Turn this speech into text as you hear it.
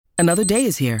Another day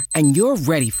is here, and you're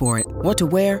ready for it. What to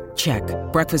wear? Check.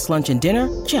 Breakfast, lunch, and dinner?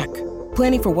 Check.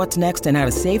 Planning for what's next and how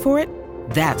to save for it?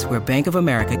 That's where Bank of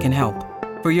America can help.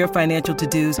 For your financial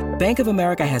to-dos, Bank of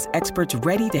America has experts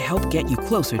ready to help get you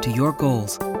closer to your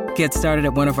goals. Get started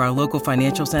at one of our local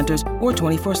financial centers or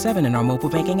 24/7 in our mobile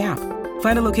banking app.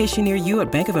 Find a location near you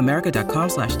at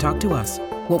bankofamerica.com/talktous.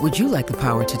 What would you like the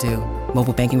power to do?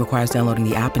 Mobile banking requires downloading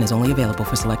the app and is only available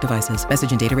for select devices.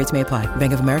 Message and data rates may apply.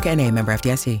 Bank of America N.A., member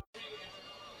FDIC.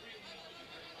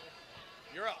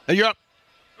 You're up.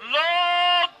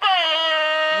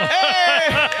 Hey!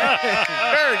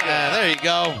 Very good. There you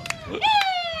go.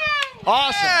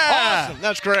 Awesome. Yeah. Awesome.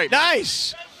 That's great.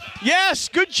 Nice. Yes,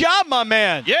 good job, my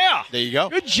man. Yeah. There you go.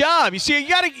 Good job. You see,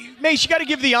 Mace, you got to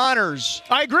give the honors.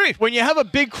 I agree. When you have a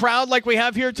big crowd like we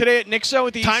have here today at Nixo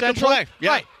at the Time East to Central, play. Yeah.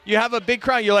 Right. You have a big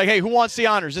crowd. You're like, hey, who wants the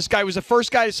honors? This guy was the first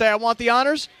guy to say, I want the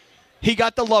honors. He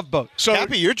got the love boat. So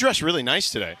Cappy, you're dressed really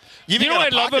nice today. You know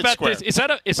what I love about this? Is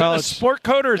that a sport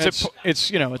coat or is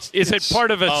it part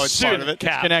of a suit? Part of it.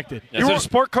 Cap? It's connected. Is it a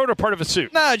sport coat or part of a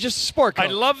suit? No, just a sport coat. I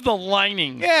love the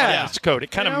lining Yeah. on this coat. It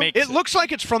kind of makes it looks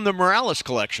like it's from the Morales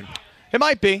collection. It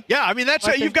might be. Yeah, I mean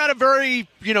you've got a very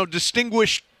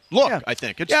distinguished look. Yeah. I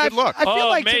think it's a good look. I feel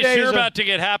like Mace, today you're is about to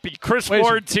get happy. Chris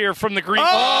Ward's here from the Green.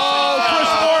 Chris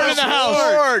Ward in the house.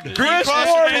 Chris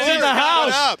Ward is in the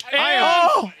house.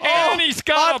 And he's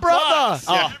got my a brother. box.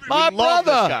 My we love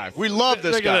brother. this guy. We love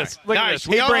this Look guy. at this. Look at Nice.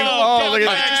 this. He brings. Look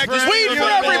at this. Weed for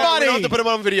everybody. We don't have to put him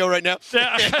on video right now.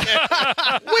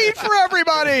 Weed for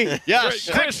everybody. Yes, Chris,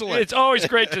 excellent. it's always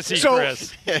great to see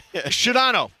Chris.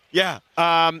 Sedano. Yeah.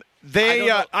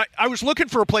 I was looking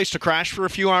for a place to crash for a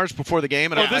few hours before the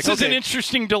game, and This is an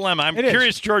interesting dilemma. I'm It is.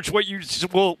 curious, George, what you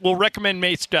will recommend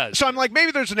Mace does. So I'm like,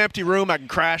 maybe there's an empty room. I can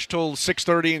crash till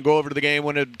 6:30 and go over to the game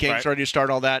when the game's ready to start.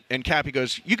 All that. And Cappy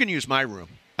goes, "You can use my room."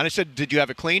 And I said, "Did you have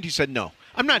it cleaned?" He said, "No.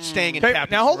 I'm not staying in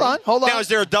Cappy's Now hold room." on. Now, is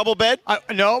there a double bed? I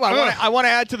want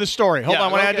to add to the story. Hold on, I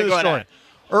want to add to the story.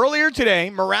 Earlier today,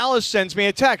 Morales sends me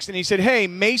a text, and he said, hey,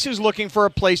 Mace is looking for a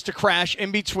place to crash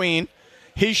in between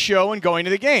his show and going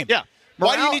to the game. Yeah.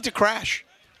 Why do you need to crash?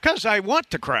 Because I want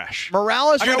to crash.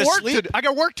 Morales, I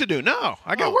got work to do. No,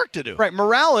 I got work to do. Right,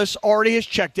 Morales already has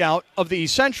checked out of the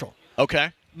East Central.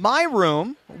 Okay. My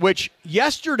room, which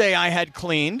yesterday I had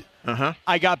cleaned,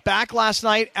 I got back last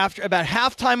night after about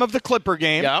halftime of the Clipper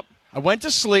game. Yep. I went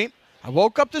to sleep. I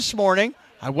woke up this morning.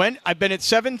 I've been at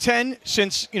 7:10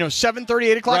 since 7:30,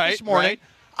 8 o'clock this morning. Right.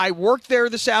 I worked there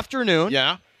this afternoon.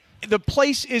 Yeah. The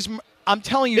place is, I'm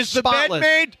telling you, Is the bed spotless.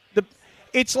 made?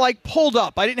 It's like pulled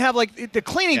up. I didn't have the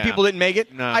cleaning people didn't make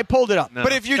it. No. I pulled it up. No.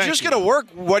 But if you're Thank just you. going to work,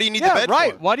 what do you need the Yeah, bed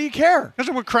right. for? Why do you care? Because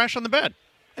I would crash on the bed.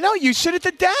 No, you sit at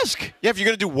the desk. Yeah, if you're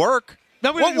going to do work.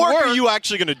 No, we What don't do work work. are you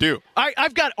actually going to do?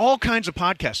 I've got all kinds of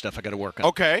podcast stuff I got to work on.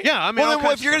 Okay. Yeah, I mean, well, all then,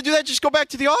 kinds if you're going of to do that, just go back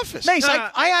to the office. Mace, Nah,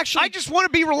 I just want to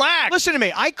be relaxed. Listen to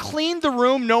me. I cleaned the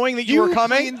room knowing that you were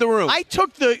coming. cleaned the room. I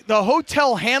took the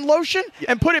hotel hand lotion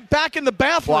and put it back in the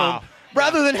bathroom Wow.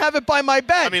 rather than have it by my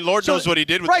bed. I mean, Lord knows what he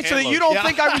did with right, the so hand that you don't lotion.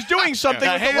 think I was doing something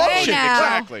with the hand lotion. lotion, now.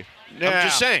 exactly. I'm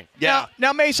just saying. Yeah.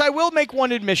 Now, Mace, I will make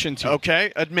one admission to you.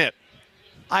 Okay, admit.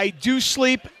 I do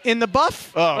sleep in the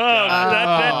buff.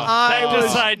 That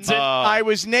decides it. I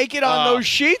was naked on those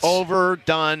sheets.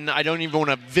 Overdone. I don't even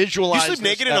want to You visualize sleep this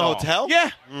naked in at a all. hotel?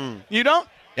 Yeah. You don't?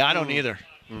 Yeah, I don't either.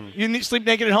 You sleep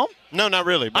naked at home? No, not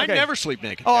really. I But never sleep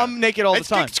naked. Oh, I'm naked all the I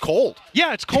time. think it's cold.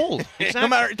 Yeah, it's cold. No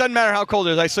matter, it doesn't matter how cold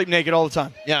it is. I sleep naked all the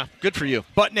time. Yeah, good for you.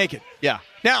 Butt naked. Yeah.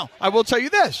 Now, I will tell you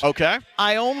this. Okay.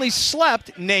 I only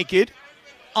slept naked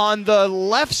on the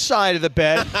left side of the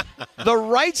bed. The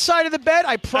right side of the bed,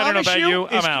 I promise about you.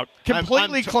 is I'm out.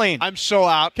 completely clean. I'm so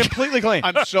out. completely clean.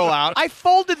 I'm so out. I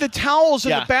folded the towels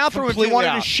in Yeah, the bathroom if you completely wanted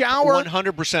out. to shower.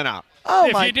 100% out. Oh,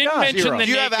 If my you didn't God. mention Zero. the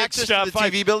Do you have naked access to stuff, the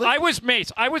TV building? I was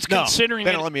considering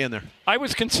They it. don't let me in there. I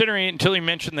was considering it until he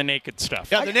mentioned the naked stuff.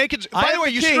 Yeah, the naked. I By have the way,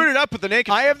 the you key. screwed it up with the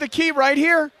naked. I have the key right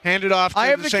here. Hand it off to I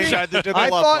have the the same key. guy that did the I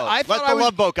love thought- boat. I thought Let I the was-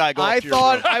 love boat guy go I up to your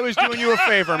thought room. I was doing you a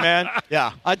favor, man.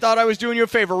 Yeah. I thought I was doing you a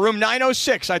favor. Room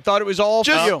 906. I thought it was all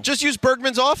for you. Just use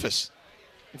Bergman's office.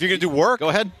 If you're going to do work. Go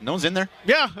ahead. No one's in there.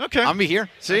 Yeah, okay. I'm be here.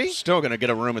 See? Still going to get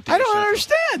a room at the I don't Central.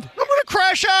 understand. I'm going to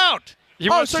crash out. He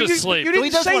wants so to you, sleep. You didn't He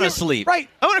does say wanna you- sleep. Right.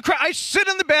 I'm going to crash. I sit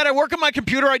in the bed. I work on my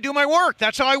computer. I do my work.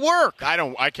 That's how I work. I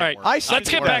All can't right, work. I let's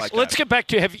get work back. like Let's that. get back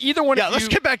to. Have either one Yeah, of let's you?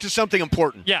 get back to something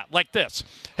important. Yeah, like this.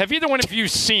 Have either one of you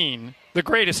seen The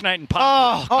Greatest Night in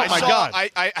Pop? Oh, I my saw- God.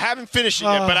 I haven't finished it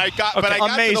yet, but I got to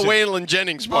Amazing. the Waylon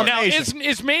Jennings part. Now, amazing.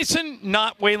 is Mason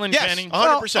not Waylon Yes, Jennings?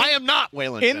 100%. I am not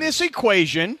Waylon In Jennings. this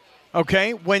equation,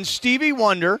 okay, when Stevie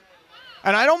Wonder,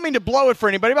 and I don't mean to blow it for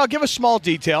anybody, but I'll give a small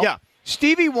detail. Yeah.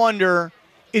 Stevie Wonder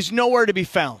is nowhere to be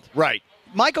found. Right.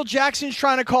 Michael Jackson's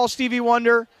trying to call Stevie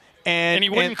Wonder. And he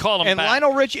wouldn't call him and back.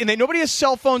 Lionel Richie, and nobody has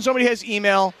cell phones, nobody has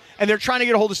email, and they're trying to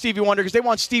get a hold of Stevie Wonder because they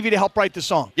want Stevie to help write the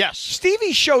song. Yes.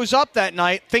 Stevie shows up that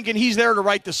night thinking he's there to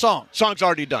write the song. Song's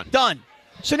already done. Done.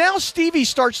 So now Stevie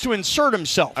starts to insert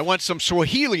himself. I want some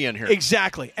Swahili in here.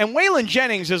 Exactly. And Waylon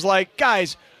Jennings is like,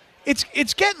 guys,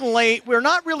 it's getting late. We're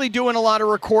not really doing a lot of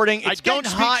recording. It's don't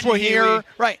getting speak hot Swahili. in here.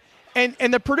 Right. And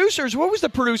the producers, what was the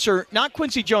producer? Not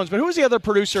Quincy Jones, but who was the other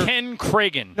producer? Ken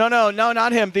Cragen. No,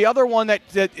 not him. The other one that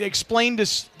explained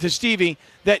to Stevie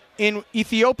that in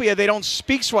Ethiopia they don't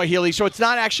speak Swahili, so it's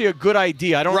not actually a good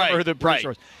idea. I don't remember who the producer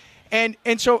was. And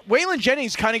so Waylon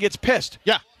Jennings kind of gets pissed.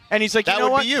 Yeah. And he's like, That you know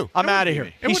would what? be you. I'm That out would of be here. me.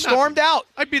 It He would not stormed be. out.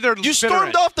 I'd be there to You spit her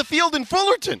stormed in. off the field in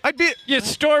Fullerton. I'd be. You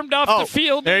stormed off the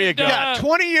field. there you go. Yeah,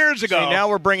 20 years ago. See, now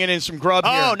we're bringing in some grub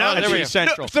here. Oh, now That's there we go.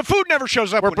 central. No, the food never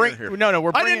shows up. We're when you're here.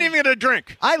 we're I bringing. didn't even get a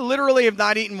drink. I literally have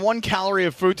not eaten 1 calorie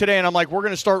of food today, and I'm like, we're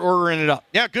going to start ordering it up.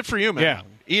 Yeah, good for you, man. Yeah.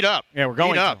 Eat up. Yeah, we're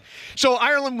going Eat up. to. So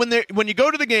Ireland, when you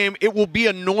go to the game, it will be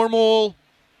a normal.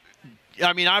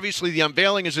 I mean, obviously the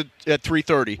unveiling is at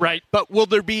 3:30. Right. But will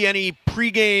there be any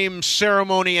pregame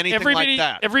ceremony, anything like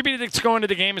that? Everybody that's going to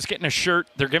the game is getting a shirt.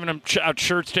 They're giving out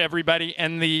shirts to everybody,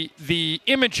 and the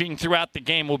imaging throughout the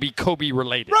game will be Kobe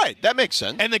related. Right, that makes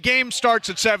sense. And the game starts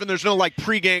at 7. There's no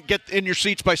pregame. Get in your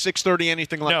seats by 6:30.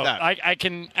 Anything like No, that. I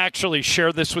can actually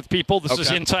share this with people. This is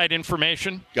Okay. inside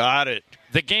information. Got it.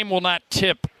 The game will not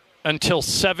tip until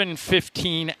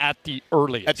 7:15 at the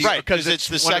earliest. Right, because it's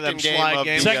the one of them second game slide of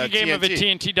games. the Second game of a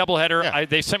TNT. TNT doubleheader. Yeah.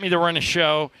 They sent me to run a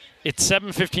show. It's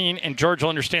 7:15, and George will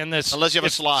understand this. Unless you have a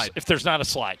slide. If there's not a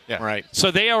slide. Yeah. Right. So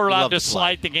they are allowed Love to the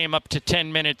slide slide. the game up to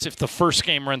 10 minutes if the first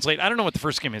game runs late. I don't know what the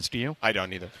first game is. Do you? I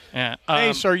don't either. Yeah.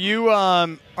 Hey, so are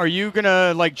you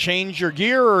gonna like change your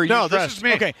gear or are you No, this dressed? is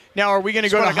me. Okay, now are we gonna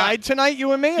go what to I got. Hyde tonight,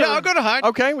 you and me? Yeah, or- I'll go to Hyde.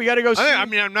 Okay, we got to go. See. I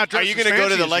mean, I'm not. Are dressed you as going to go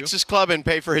to the fancy as you. Lexus Club and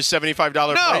pay for his $75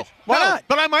 No. plate? Why No, not?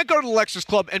 But I might go to the Lexus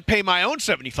Club and pay my own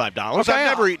 $75. Okay, I've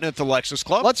never eaten at the Lexus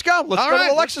Club. Let's go. Let's All go right,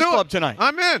 to the let's Lexus do it. Club tonight.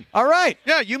 I'm in. All right.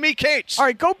 Yeah, you meet Kate's. All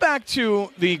right, go back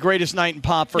to the greatest night in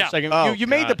pop for Yeah. a second. Oh, you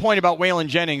made God. the point about Waylon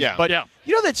Jennings, Yeah. but Yeah.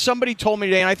 you know that somebody told me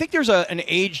today, and I think there's an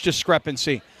age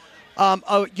discrepancy.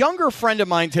 A younger friend of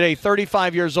mine today,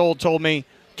 35 years old, told me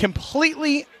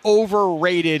completely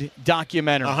overrated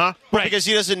documentary. Uh-huh. Right. Because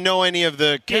he doesn't know any of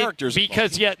the characters.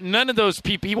 Because yet none of those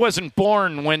people. He wasn't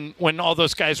born when all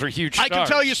those guys were huge I stars. can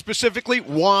tell you specifically,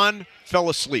 Juan fell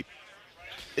asleep.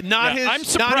 Not Yeah, I'm his.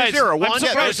 surprised. Not his era. I'm Juan,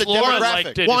 surprised there's a Laura demographic.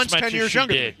 liked it Juan's as much 10 as years she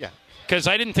younger than did. me. Yeah. Because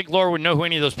I didn't think Laura would know who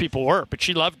any of those people were, but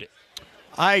she loved it.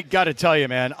 I got to tell you,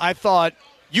 man, I thought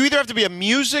You either have to be a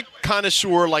music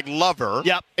connoisseur, like lover,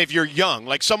 Yep. if you're young,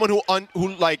 like someone who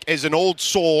like is an old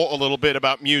soul a little bit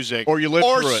about music, Or you lived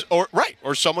through it.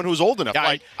 or someone who's old enough. Yeah,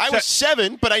 like I was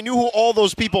 7, but I knew who all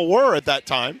those people were at that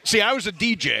time. See, I was a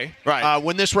DJ. Right.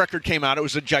 When this record came out, it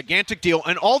was a gigantic deal,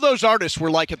 and all those artists were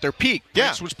like at their peak. Yeah.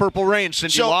 Prince was Purple Rain.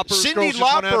 Cyndi So Lauper. Cyndi Girls Just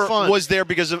Wanna Have Lauper Fun. was there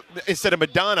because of instead of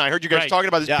Madonna. I heard you guys Right. talking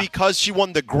about this Yeah. because she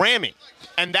won the Grammy,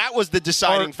 and that was the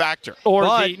deciding factor. Or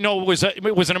But-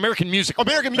 it was an American music.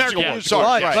 American Music Yeah. Award. Sorry.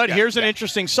 But, Right. but Yeah. here's an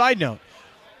interesting side note.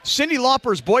 Cyndi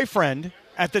Lauper's boyfriend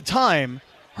at the time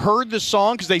heard the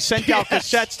song because they sent out Yes.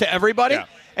 cassettes to everybody. Yeah.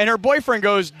 And her boyfriend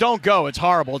goes, "Don't go. It's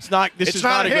horrible. It's not. This It's is not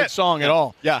not a a good hit." song at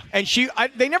all." Yeah. And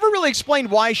they never really explained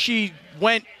why she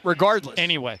went regardless.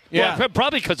 Anyway, Yeah. well,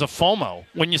 probably because of FOMO.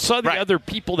 When you saw the Right. other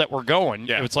people that were going,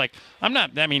 Yeah. it was like, I'm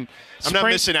not missing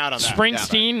out on that.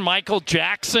 Springsteen, Michael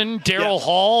Jackson, Daryl Yeah.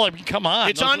 Hall. I mean, come on.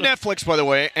 It's Those on were- Netflix, by the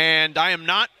way, and I am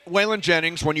not Waylon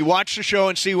Jennings. When you watch the show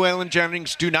and see Waylon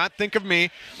Jennings, do not think of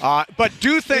me, but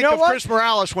do think You know of what? Chris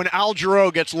Morales when Al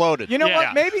Jarreau gets loaded. You know Yeah.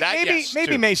 what? Maybe That, maybe yes,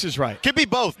 maybe too. Mace is right. Could be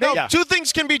both. No, Yeah. two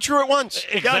things can be true at once.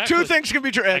 Exactly. Two things can be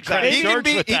true. credit He George can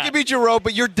be with that. Jarreau,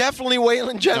 but you're definitely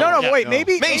Waylon Jennings. No, Yeah. wait. No.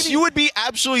 Maybe Mace, you would be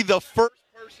absolutely the first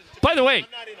person By the way,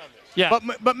 yeah.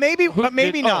 but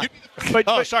maybe not.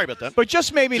 But sorry about that. But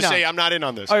just maybe to not. say I'm not in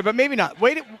on this. All right, but maybe not.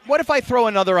 Wait, what if I throw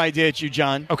another idea at you,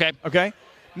 John? Okay. Okay?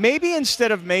 Maybe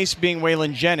instead of Mace being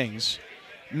Waylon Jennings,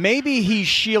 maybe he's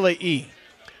Sheila E.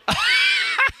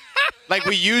 Like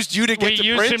we used you to get we to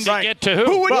used Prince. him to get to who?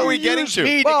 Who would What you are we getting use to?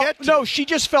 me Well, to get to? no, she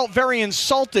just felt very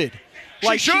insulted.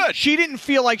 Like should. She didn't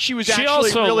feel like she was She actually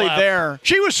also really left. there.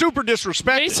 She was super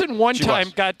disrespected. Mason one She time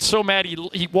was. got so mad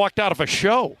he walked out of a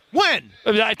show. When?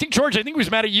 I think George. I think he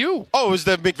was mad at you. Oh, it was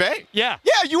the McVeigh? Yeah.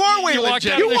 Yeah, you are You Waylon walked out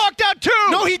Jennings. of You walked out too.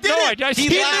 No, he didn't. I he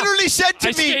laughed. literally said to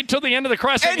I me, stayed till the end of the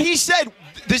cross. and he said,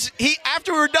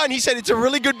 After we were done, he said, it's a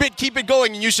really good bit. Keep it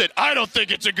going. And you said, I don't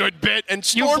think it's a good bit. And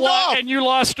stormed off. And you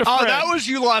lost a friend. Oh, that was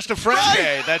you lost a friend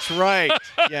day. That's right.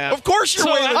 Yeah. Of course you're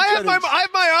Waylon I have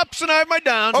Jennings. my ups and I have my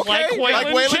downs. Okay, like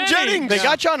Waylon Jennings. They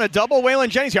got you on a double Waylon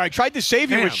Jennings here. I tried to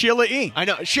save you with Sheila E. I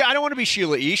know. I don't want to be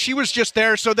Sheila E. She was just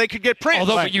there so they could get Prince.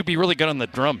 Although you'd be really good on the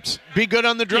drums. Be good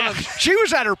on the drums. Yeah. She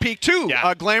was at her peak, too.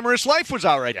 Yeah. Glamorous Life was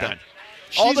out right then.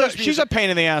 She's a pain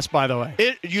in the ass, by the way.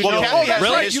 That's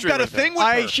right. You've got a thing with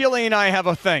her. Sheila and I have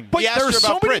a thing. But there's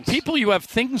so many people you have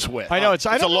things with. I know. I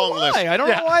don't a long know list. why. I don't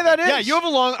know why that is. Yeah, you have a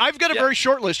long. I've got a very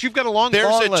short list. You've got a long.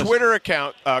 There's list. a Twitter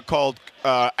account called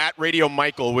at Radio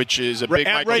Michael, which is a big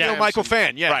Michael Radio Jackson. Michael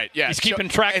fan. Yeah, right. Yeah, he's keeping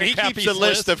track. And of he Cappy's keeps a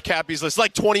list of Cappy's list,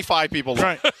 like 25 people.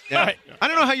 Right. Yeah. Right. I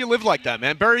don't know how you live like that,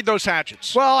 man. Bury those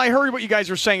hatchets. Well, I heard what you guys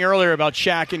were saying earlier about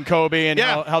Shaq and Kobe and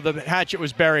how the hatchet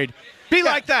was buried. Be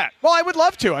like that. Well, I would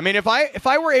love to. I mean, if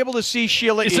I were able to see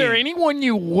Sheila Is there anyone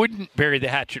you wouldn't bury the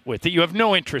hatchet with, that you have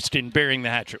no interest in burying the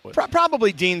hatchet with?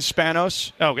 Probably Dean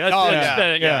Spanos. Oh,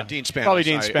 yeah, Dean Spanos. Probably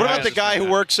Dean Spanos. What about the guy who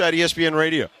works at ESPN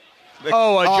Radio?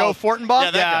 Joe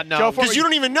Fortenbaugh? Yeah, no. Because you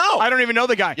don't even know. I don't even know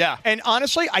the guy. Yeah. And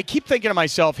honestly, I keep thinking to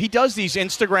myself, he does these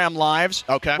Instagram lives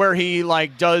where he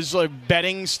does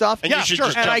betting stuff. And you should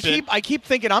just and jump I keep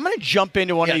thinking, I'm going to jump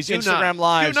into one of these Instagram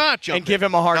lives and give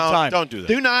him a hard time. Don't do that.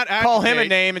 Do not agitate. Call him a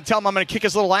name and tell him I'm going to kick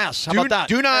his little ass. How about that?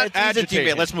 Do not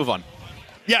agitate. Let's move on.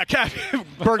 Yeah,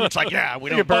 Bergen's like, we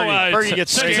don't. Bergen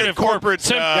gets sensitive corporate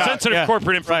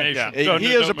information. Right,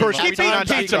 he is a person. Keep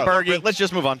eating pizza, Bergie. Let's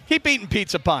just move on. Keep eating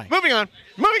pizza pie. Moving on.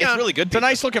 It's really good. It's a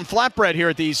nice looking flatbread here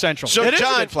at the East Central. So, it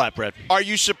John, is a good flatbread. Are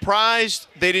you surprised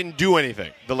they didn't do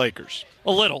anything, the Lakers?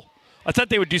 A little. I thought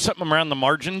they would do something around the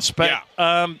margins, but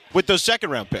with those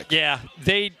second-round picks. Yeah,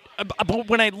 they. But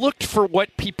when I looked for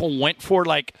what people went for,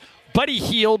 like Buddy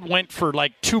Hield went for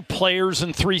like 2 players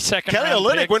and 3 second-round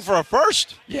Kelly Olynyk went for a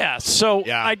first. Yeah, so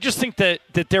I just think that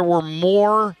there were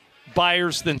more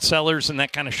buyers than sellers, and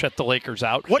that kind of shut the Lakers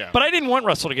out. But I didn't want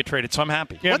Russell to get traded, so I'm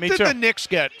happy. Yeah, what did the Knicks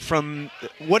get from?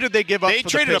 What did they give up? They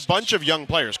traded a bunch of young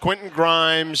players, Quentin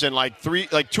Grimes, and like 2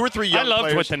 or 3 young players. I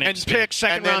loved what the Knicks and picks,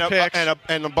 second-round picks,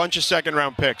 and a bunch of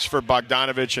second-round picks for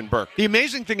Bogdanovich and Burke. The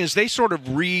amazing thing is they sort of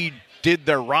redid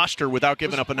their roster without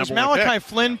giving up a number one pick. Was Malachi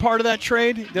Flynn part of that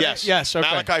trade? Yes. Okay.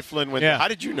 Malachi Flynn went there. How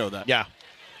did you know that? Yeah.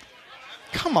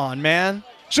 Come on, man.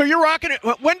 So you're rocking it.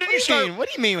 When did you start? What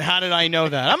do you mean? How did I know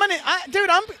that?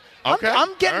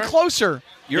 I'm getting closer.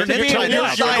 You're an insider. You're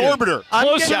an orbiter.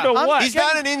 Closer to what? He's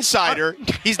not an insider.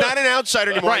 He's not an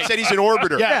outsider anymore. I said he's an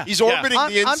orbiter. Yeah. He's orbiting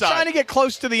the inside. I'm trying to get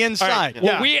close to the inside. Right.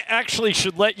 Well, we actually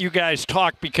should let you guys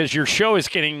talk because your show is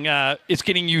getting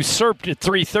usurped at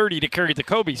 3:30 to carry the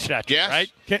Kobe statue, right?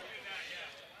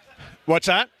 What's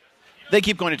that? They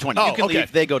keep going to 20. You can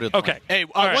leave. They go to 20. Okay. Hey,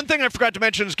 one thing I forgot to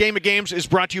mention is Game of Games is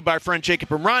brought to you by our friend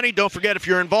Jacob and Ronnie. Don't forget, if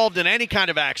you're involved in any kind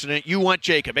of accident, you want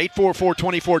Jacob.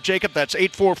 844-24-JACOB. That's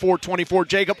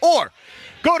 844-24-JACOB. Or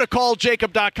go to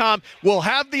calljacob.com. We'll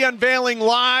have the unveiling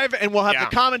live, and we'll have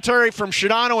the commentary from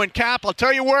Sedano and Cap. I'll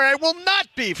tell you where I will not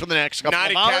be for the next couple of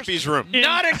hours. Not in Cappy's room.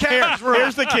 Not in Cappy's room.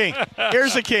 Here's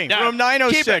the king. Now, Room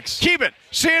 906. Keep it.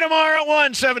 See you tomorrow at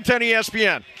 1, 710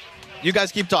 ESPN. You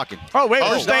guys keep talking. Oh, wait,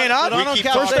 we're staying on? We're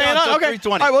staying on? Okay.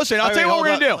 All right, listen, I'll tell you what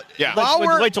we're going to do. Yeah.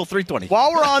 Wait till 3:20.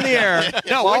 While we're on the air,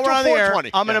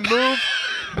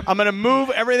 I'm going to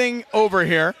move everything over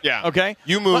here. Yeah. Okay?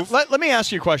 You move. Let me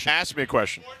ask you a question. Ask me a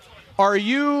question. Are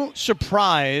you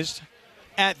surprised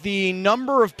at the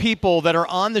number of people that are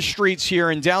on the streets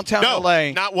here in downtown LA?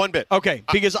 No, not one bit. Okay,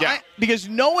 because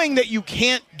knowing that you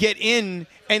can't get in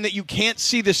and that you can't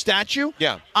see the statue,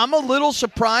 I'm a little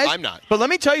surprised. I'm not. But let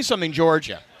me tell you something, George.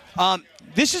 Yeah.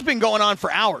 This has been going on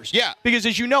for hours. Yeah. Because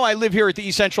as you know, I live here at the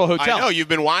East Central Hotel. I know. You've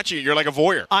been watching it. You're like a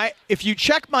voyeur. If you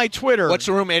check my Twitter. What's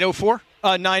the room, 804?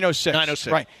 906.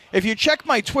 906. Right. If you check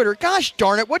my Twitter, gosh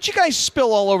darn it, what'd you guys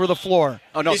spill all over the floor?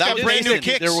 Oh, no, He's got brand new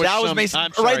kicks. That was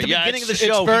Mason. Right at the beginning of the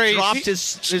show, he dropped his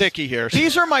sticky here.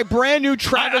 These are my brand new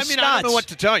Travis Scotts. I don't know what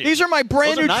to tell you. These are my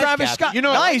brand new Travis Scott. You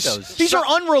know, nice. I like those. These are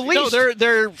unreleased. No,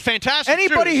 they're fantastic.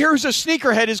 Anybody here who's a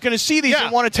sneakerhead is going to see these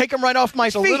and want to take them right off my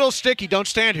feet. It's a little sticky. Don't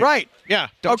stand here. Right. Yeah.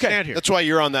 Don't stand here. That's why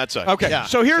you're on that side. Okay. Yeah,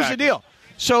 so here's the deal.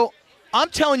 So I'm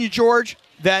telling you, George,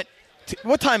 that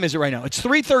what time is it right now? It's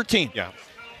 3:13. Yeah.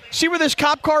 See where this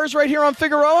cop car is right here on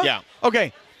Figueroa? Yeah.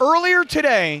 Okay. Earlier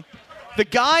today, the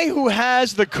guy who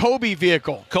has the Kobe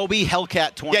vehicle. Kobe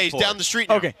Hellcat 24. Yeah, he's down the street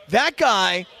now. Okay. That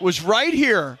guy was right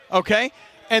here, okay?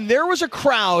 And there was a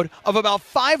crowd of about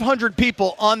 500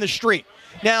 people on the street.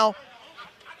 Now,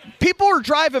 people are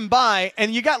driving by,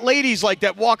 and you got ladies like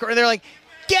that walk around, and they're like,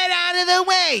 get out of the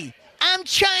way. I'm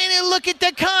trying to look at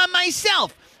the car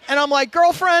myself. And I'm like,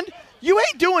 girlfriend, You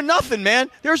ain't doing nothing, man.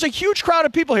 There's a huge crowd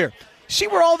of people here. See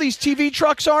where all these TV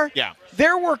trucks are? Yeah.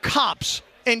 There were cops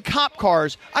and cop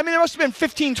cars. I mean, there must have been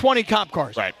 15, 20 cop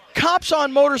cars. Right. Cops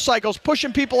on motorcycles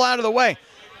pushing people out of the way.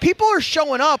 People are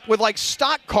showing up with, like,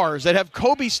 stock cars that have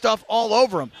Kobe stuff all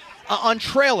over them on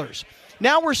trailers.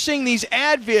 Now we're seeing these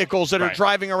ad vehicles that are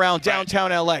driving around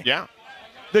downtown L.A. Yeah.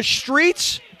 The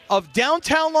streets of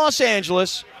downtown Los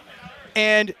Angeles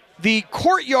and the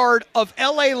courtyard of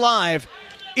L.A. Live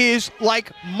is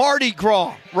like Mardi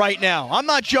Gras right now. I'm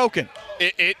not joking.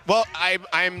 Well,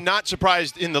 I'm not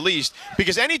surprised in the least,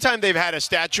 because anytime they've had a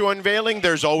statue unveiling,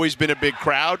 there's always been a big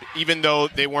crowd, even though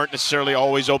they weren't necessarily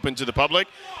always open to the public.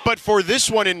 But for this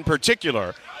one in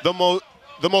particular, the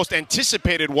most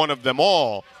anticipated one of them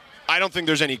all, I don't think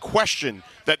there's any question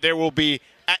that there will be,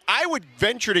 I would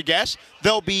venture to guess,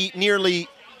 there'll be nearly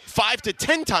 5 to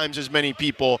 10 times as many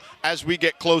people as we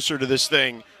get closer to this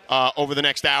thing over the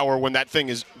next hour when that thing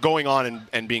is going on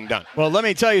and being done. Well, let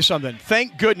me tell you something.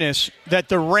 Thank goodness that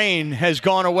the rain has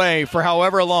gone away for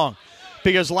however long,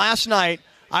 because last night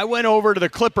I went over to the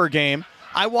Clipper game.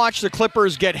 I watched the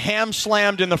Clippers get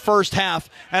ham-slammed in the first half,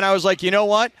 and I was like, you know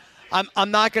what?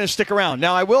 I'm not going to stick around.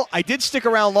 Now, I did stick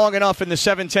around long enough in the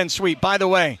 710 suite. By the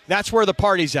way, that's where the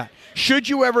party's at. Should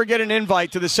you ever get an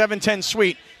invite to the 710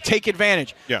 suite, take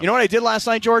advantage. Yeah. You know what I did last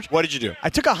night, George? What did you do? I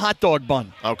took a hot dog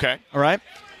bun. Okay. All right?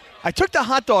 I took the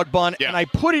hot dog bun and I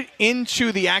put it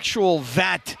into the actual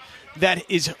vat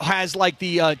that has like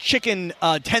the chicken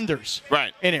tenders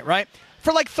in it, right?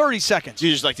 For like 30 seconds.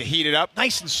 You just like to heat it up?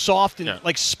 Nice and soft and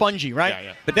like spongy, right?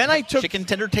 Yeah. But then I took... Chicken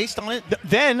tender taste on it?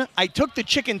 Then I took the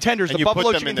chicken tenders, and the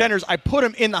buffalo chicken tenders, I put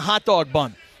them in the hot dog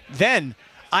bun. Then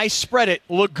I spread it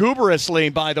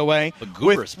lugubriously, by the way,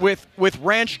 with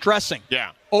ranch dressing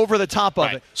over the top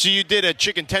of it. So you did a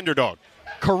chicken tender dog.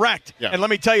 Correct. Yeah. And let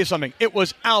me tell you something. It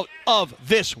was out of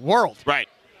this world. Right.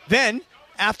 Then,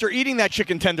 after eating that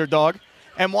chicken tender dog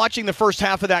and watching the first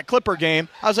half of that Clipper game,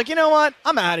 I was like, you know what?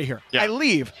 I'm out of here. Yeah. I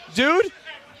leave. Dude,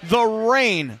 the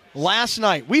rain last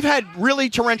night. We've had really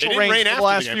torrential rain for the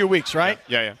last few weeks, right?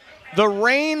 Yeah. The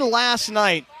rain last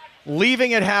night,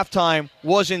 leaving at halftime,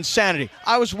 was insanity.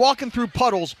 I was walking through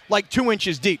puddles like 2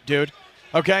 inches deep, dude.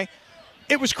 Okay?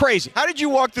 It was crazy. How did you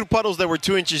walk through puddles that were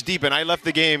 2 inches deep and I left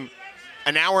the game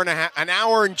an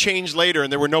hour and change later,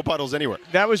 and there were no puddles anywhere?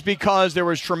 That was because there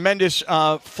was tremendous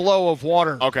flow of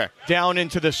water down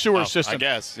into the sewer system. I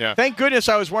guess, yeah. Thank goodness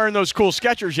I was wearing those cool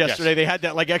Skechers yesterday. Yes. They had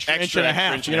that like extra inch and a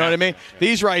half. You know what I mean? Yeah.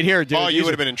 These right here, dude. Oh, you would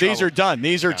have been in trouble. These are done.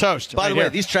 These are toast. By the way,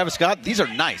 these Travis Scott, these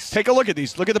are nice. Take a look at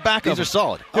these. Look at the back of them. These are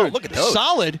solid. Dude, look at those.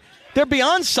 Solid? They're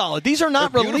beyond solid. These are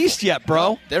not released yet,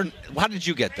 bro. How did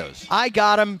you get those? I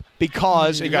got them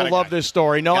because, and you'll love this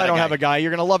story. No, I don't have a guy. You're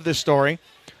going to love this story.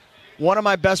 One of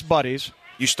my best buddies.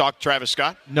 You stalked Travis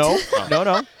Scott? No,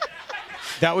 no.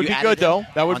 That would be good, though.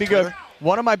 That would be good.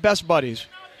 One of my best buddies,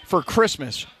 for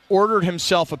Christmas, ordered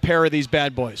himself a pair of these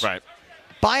bad boys. Right.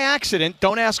 By accident,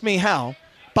 don't ask me how,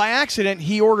 by accident,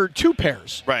 he ordered 2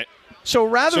 pairs. Right. So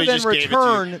rather than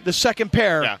return the second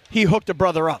pair, he hooked a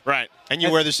brother up. Right. And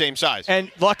you wear the same size.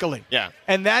 And luckily. Yeah.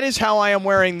 And that is how I am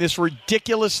wearing this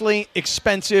ridiculously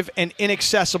expensive and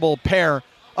inaccessible pair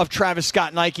of Travis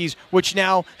Scott Nikes, which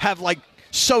now have like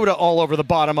soda all over the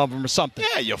bottom of them or something.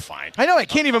 Yeah, you're fine. I know. I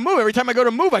can't even move. Every time I go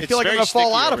to move, I feel like I'm going to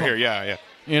fall out of them. Here. Yeah.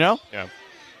 You know? Yeah.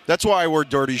 That's why I wear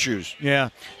dirty shoes. Yeah.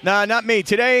 No, not me.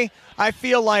 Today, I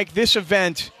feel like this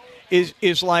event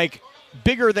is like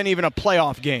bigger than even a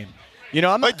playoff game. You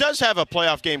know, it does have a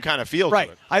playoff game kind of feel to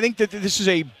it. I think that this is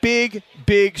a big,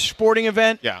 big sporting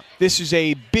event. Yeah. This is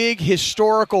a big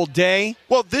historical day.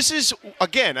 Well, this is,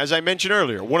 again, as I mentioned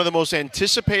earlier, one of the most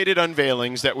anticipated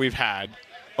unveilings that we've had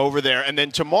over there. And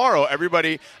then tomorrow,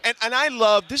 everybody, and I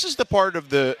love, this is the part of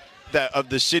the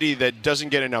city that doesn't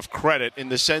get enough credit in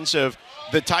the sense of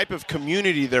the type of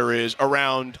community there is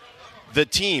around the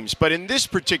teams. But in this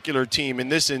particular team, in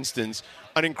this instance,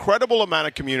 an incredible amount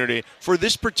of community for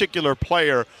this particular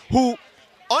player who,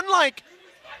 unlike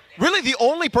really the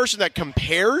only person that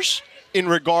compares in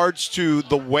regards to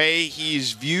the way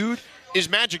he's viewed, is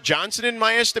Magic Johnson in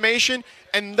my estimation.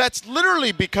 And that's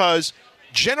literally because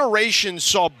generations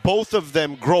saw both of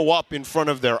them grow up in front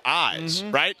of their eyes,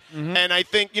 right? Mm-hmm. And I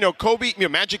think, Kobe,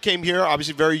 Magic came here,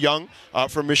 obviously very young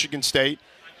from Michigan State.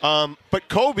 But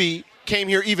Kobe came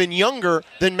here even younger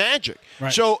than Magic.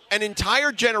 Right. So an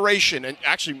entire generation, and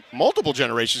actually multiple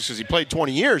generations because he played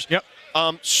 20 years,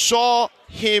 saw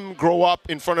him grow up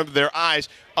in front of their eyes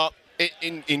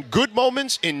in good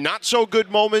moments, in not so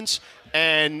good moments.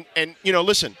 And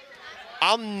listen,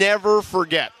 I'll never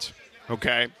forget,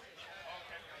 okay?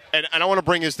 And I want to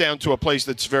bring this down to a place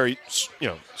that's very,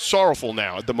 sorrowful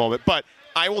now at the moment. But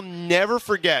I will never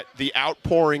forget the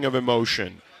outpouring of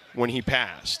emotion when he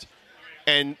passed.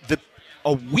 And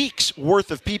a week's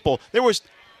worth of people. There was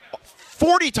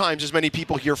 40 times as many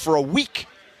people here for a week.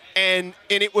 And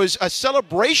it was a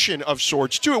celebration of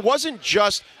sorts, too. It wasn't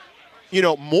just,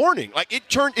 mourning. Like,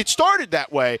 it started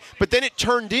that way, but then it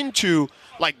turned into,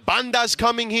 like, bandas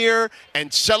coming here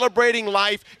and celebrating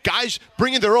life, guys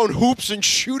bringing their own hoops and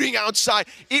shooting outside.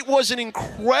 It was an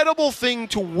incredible thing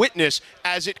to witness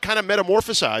as it kind of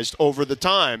metamorphosized over the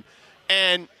time.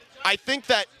 And I think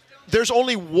that there's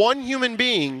only one human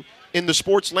being in the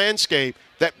sports landscape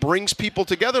that brings people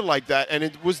together like that, and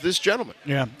it was this gentleman.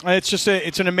 Yeah,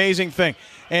 it's an amazing thing.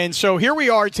 And so here we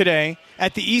are today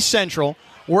at the East Central.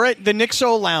 We're at the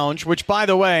Nixo Lounge, which, by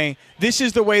the way, this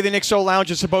is the way the Nixo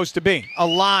Lounge is supposed to be.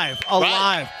 Alive,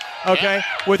 right. Okay? Yeah.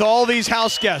 With all these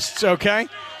house guests, okay?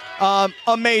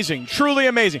 Amazing, truly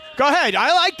amazing. Go ahead,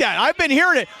 I like that. I've been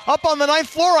hearing it. Up on the 9th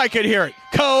floor, I could hear it.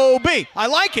 Kobe, I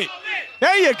like it.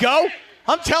 There you go.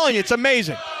 I'm telling you, it's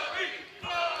amazing.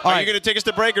 Are you going to take us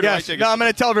to break or do I take us? No, I'm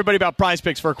going to tell everybody about Prize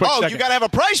Picks for a quick second. Oh, you got to have a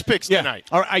Prize Picks tonight.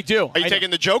 All right, I do. Are you taking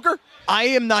the Joker? I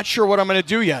am not sure what I'm going to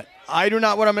do yet. I'm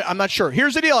not sure.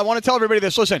 Here's the deal. I want to tell everybody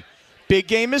this. Listen, big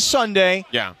game is Sunday.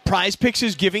 Yeah. Prize Picks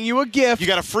is giving you a gift. You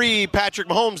got a free Patrick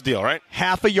Mahomes deal, right?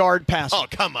 Half a yard passing. Oh,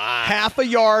 come on. Half a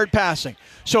yard passing.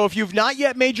 So if you've not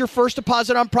yet made your first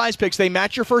deposit on Prize Picks, they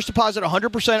match your first deposit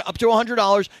 100% up to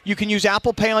 $100. You can use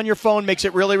Apple Pay on your phone. Makes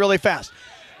it really, really fast.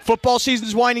 Football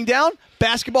season's winding down.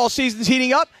 Basketball season's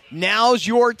heating up. Now's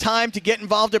your time to get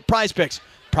involved at Prize Picks.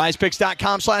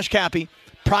 PrizePicks.com/Cappy.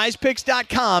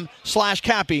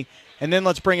 PrizePicks.com/Cappy. And then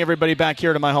let's bring everybody back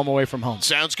here to my home away from home.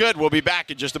 Sounds good. We'll be back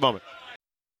in just a moment.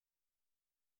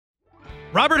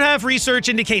 Robert Half research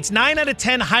indicates 9 out of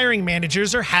 10 hiring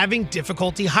managers are having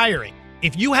difficulty hiring.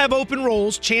 If you have open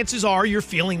roles, chances are you're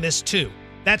feeling this too.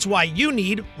 That's why you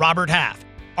need Robert Half.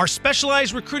 Our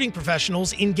specialized recruiting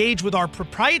professionals engage with our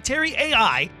proprietary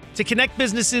AI to connect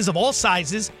businesses of all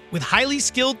sizes with highly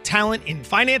skilled talent in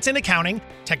finance and accounting,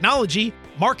 technology,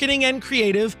 marketing and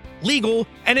creative, legal,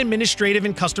 and administrative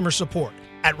and customer support.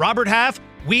 At Robert Half,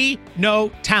 we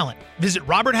know talent. Visit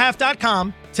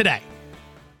roberthalf.com today.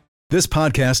 This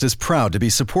podcast is proud to be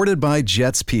supported by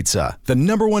Jets Pizza, the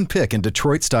 #1 pick in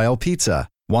Detroit-style pizza.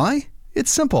 Why?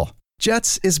 It's simple.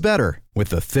 Jets is better. With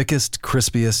the thickest,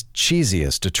 crispiest,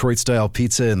 cheesiest Detroit-style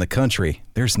pizza in the country,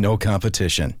 there's no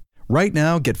competition. Right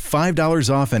now, get $5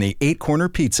 off any 8-corner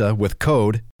pizza with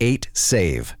code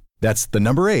 8SAVE. That's the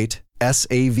number 8,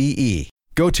 SAVE.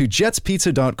 Go to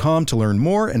jetspizza.com to learn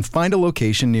more and find a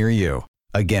location near you.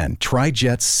 Again, try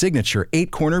Jet's signature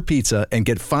 8-corner pizza and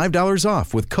get $5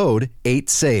 off with code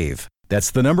 8SAVE.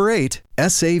 That's the number 8,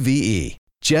 SAVE.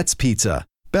 Jet's Pizza.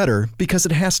 Better because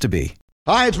it has to be.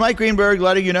 Hi, it's Mike Greenberg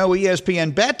letting you know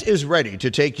ESPN Bet is ready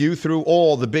to take you through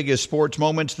all the biggest sports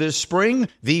moments this spring.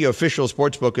 The official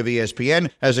sportsbook of ESPN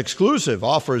has exclusive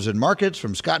offers and markets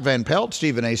from Scott Van Pelt,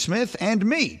 Stephen A. Smith, and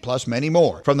me, plus many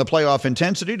more. From the playoff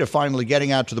intensity to finally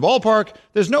getting out to the ballpark,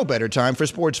 there's no better time for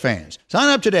sports fans. Sign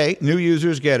up today. New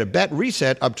users get a bet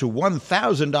reset up to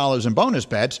 $1,000 in bonus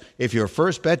bets if your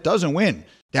first bet doesn't win.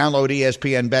 Download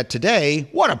ESPN Bet today.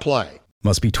 What a play.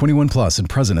 Must be 21 plus and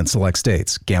present in select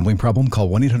states. Gambling problem? Call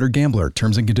 1-800-GAMBLER.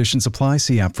 Terms and conditions apply.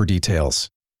 See app for details.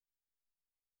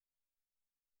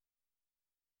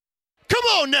 Come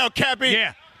on now, Cappy.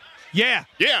 Yeah.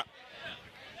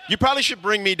 You probably should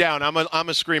bring me down. I'm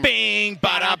a screamer. Bing,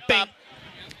 ba-da, bing.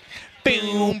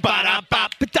 Boom, ba-da,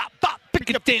 bop, ba-da, bop,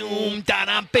 ba-da-doom,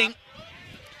 da-da, bing.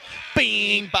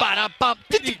 Bing, ba-da, bop,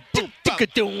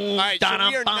 all right, so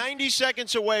we are 90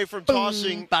 seconds away from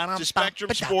tossing to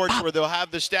Spectrum Sports where they'll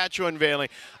have the statue unveiling.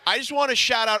 I just want to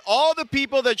shout out all the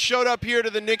people that showed up here to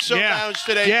the Nixo Lounge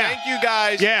today. Thank you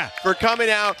guys for coming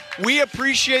out. We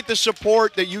appreciate the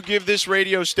support that you give this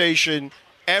radio station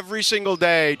every single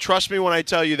day. Trust me when I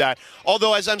tell you that.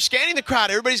 Although as I'm scanning the crowd,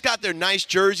 everybody's got their nice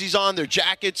jerseys on, their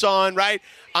jackets on, right?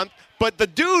 But the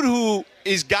dude who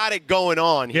has got it going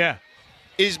on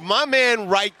is my man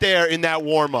right there in that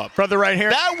warm-up. Brother right here?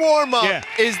 That warm-up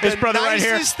is the brother nicest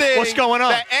right here. thing What's going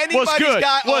on? that anybody's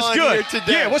got on here today.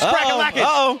 Yeah, what's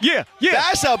cracking? Yeah.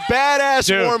 That's a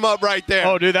badass warm-up right there.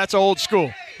 Oh, dude, that's old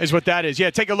school is what that is.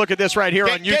 Yeah, take a look at this right here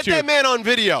on YouTube. Get that man on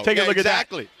video. Take a look at that.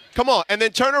 Exactly. Come on, and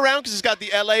then turn around because it's got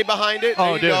the L.A. behind it.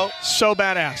 There you go. So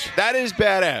badass. That is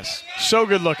badass. So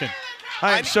good looking.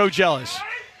 I am so jealous.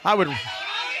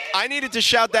 I needed to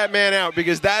shout that man out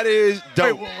because that is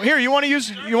dope. Hey, here, you want to use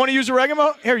the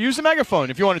megaphone? Here, use the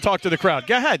megaphone if you want to talk to the crowd.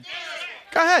 Go ahead.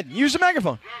 Use the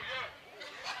megaphone.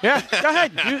 Yeah, go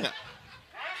ahead.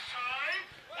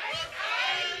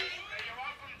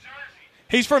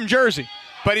 He's from Jersey.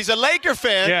 But he's a Laker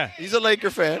fan. Yeah. He's a Laker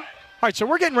fan. All right, so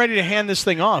we're getting ready to hand this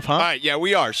thing off, huh? All right, yeah,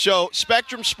 we are. So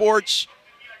Spectrum Sports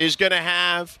is going to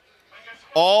have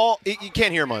all – you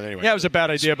can't hear him on it anyway. Yeah, it was a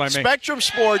bad idea by me. Spectrum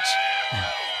Sports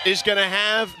is going to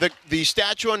have the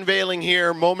statue unveiling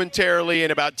here momentarily in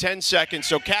about 10 seconds.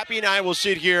 So Cappy and I will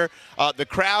sit here. The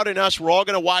crowd and us, we're all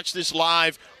going to watch this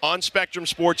live on Spectrum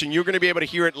Sports, and you're going to be able to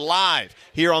hear it live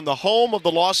here on the home of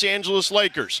the Los Angeles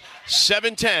Lakers,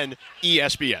 710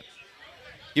 ESPN.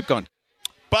 Keep going.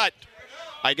 But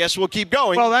I guess we'll keep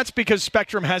going. Well, that's because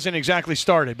Spectrum hasn't exactly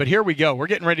started. But here we go. We're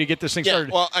getting ready to get this thing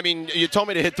started. Well, I mean, you told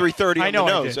me to hit 3:30 on the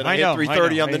nose, and I hit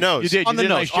 3:30 on the nose. You did. On the nose.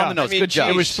 Nice job. On the nose. I mean, Good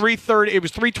job. It was 3:30. It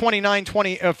was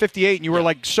 3:29, 58, and you were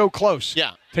like so close.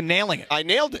 Yeah. To nailing it. I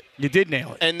nailed it. You did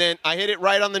nail it. And then I hit it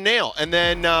right on the nail. And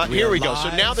then here we go.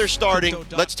 So now they're starting.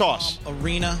 Let's toss.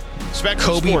 Arena. Spectrum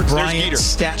Kobe Sports. There's Bryant Geeter.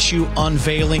 statue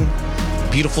unveiling.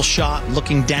 Beautiful shot,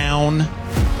 looking down.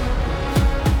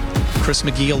 Chris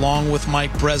McGee along with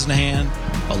Mike Bresnahan.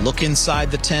 A look inside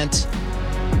the tent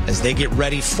as they get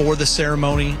ready for the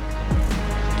ceremony.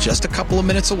 Just a couple of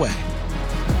minutes away.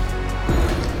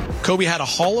 Kobe had a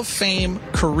Hall of Fame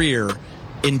career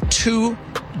in 2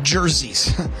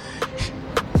 jerseys.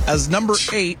 As number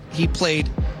 8, he played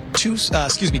 10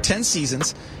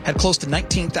 seasons, had close to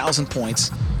 19,000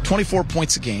 points, 24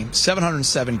 points a game,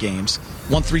 707 games,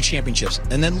 won 3 championships.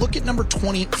 And then look at number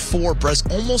 24, Brez,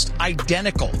 almost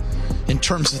identical in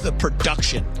terms of the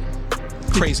production.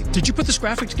 Crazy. Did you put this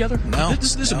graphic together? No.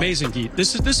 This is amazing, Geet.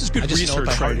 This is good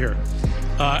research right here.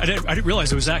 I didn't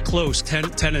realize it was that close,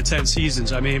 10 to 10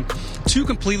 seasons. I mean, 2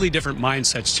 completely different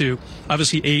mindsets, too.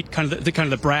 Obviously, 8, kind of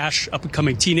the brash,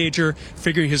 up-and-coming teenager,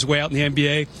 figuring his way out in the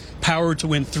NBA, powered to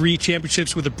win 3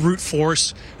 championships with the brute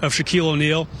force of Shaquille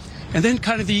O'Neal. And then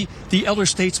kind of the elder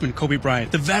statesman, Kobe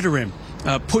Bryant, the veteran,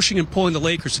 pushing and pulling the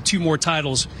Lakers to 2 more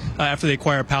titles after they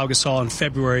acquired Pau Gasol in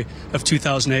February of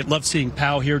 2008. Loved seeing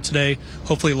Pau here today.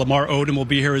 Hopefully Lamar Odom will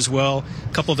be here as well.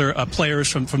 A couple other players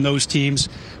from those teams.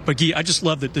 But, Guy, I just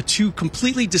love that the 2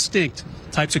 completely distinct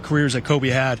types of careers that Kobe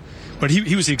had. But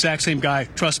he was the exact same guy,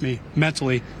 trust me,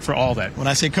 mentally, for all that. When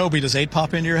I say Kobe, does 8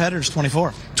 pop into your head or just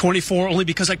 24? 24, only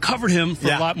because I covered him for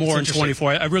a lot more in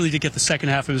 24. I really did get the second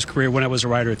half of his career when I was a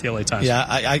writer at the LA Times. Yeah,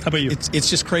 How about you?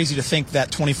 It's just crazy to think that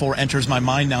 24 enters my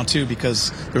mind now, too, because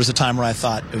there was a time where I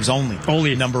thought it was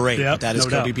only number 8. Yep, but that is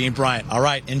no Kobe doubt. being Bryant. All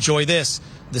right, enjoy this.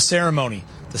 The ceremony,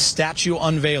 the statue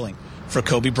unveiling for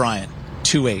Kobe Bryant,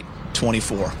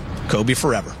 2/8/24. Kobe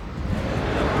forever.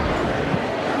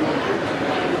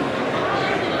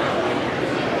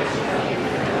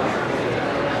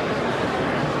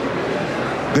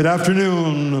 Good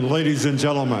afternoon, ladies and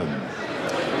gentlemen.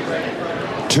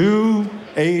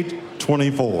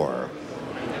 2/8/24.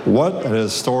 What an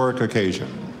historic occasion.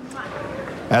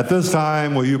 At this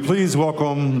time, will you please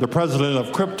welcome the president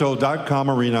of Crypto.com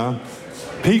Arena,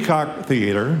 Peacock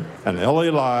Theater, and LA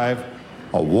Live.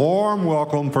 A warm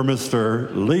welcome for Mr.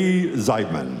 Lee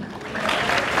Zeidman.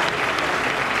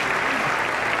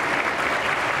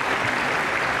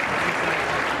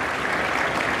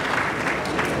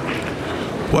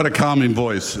 What a calming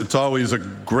voice. It's always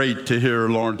great to hear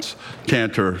Lawrence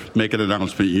Cantor make an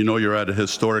announcement. You know you're at a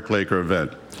historic Laker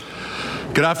event.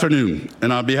 Good afternoon,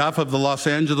 and on behalf of the Los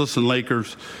Angeles and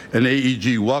Lakers and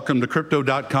AEG, welcome to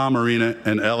Crypto.com Arena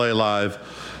and LA Live.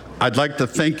 I'd like to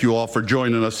thank you all for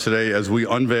joining us today as we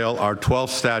unveil our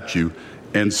 12th statue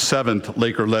and 7th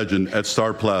Laker legend at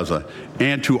Star Plaza,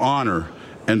 and to honor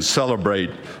and celebrate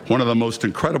one of the most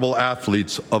incredible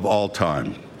athletes of all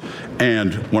time,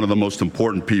 and one of the most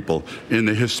important people in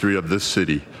the history of this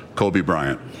city, Kobe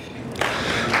Bryant.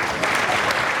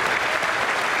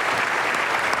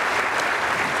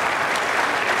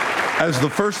 As the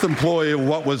first employee of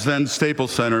what was then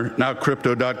Staples Center, now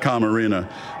Crypto.com Arena,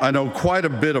 I know quite a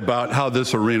bit about how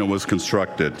this arena was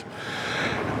constructed.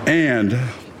 And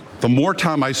the more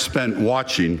time I spent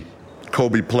watching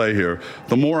Kobe play here,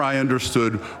 the more I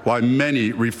understood why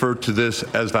many refer to this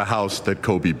as the house that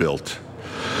Kobe built.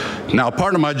 Now,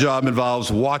 part of my job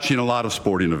involves watching a lot of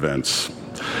sporting events.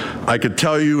 I could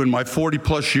tell you in my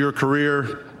 40-plus year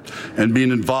career and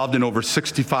being involved in over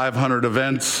 6,500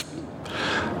 events,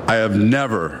 I have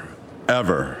never,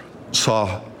 ever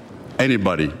saw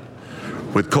anybody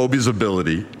with Kobe's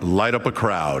ability light up a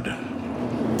crowd,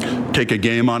 take a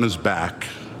game on his back,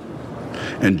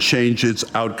 and change its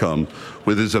outcome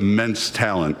with his immense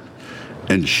talent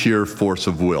and sheer force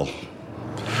of will.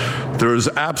 There is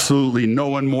absolutely no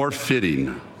one more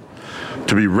fitting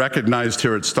to be recognized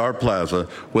here at Star Plaza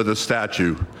with a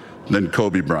statue than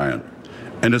Kobe Bryant.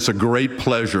 And it's a great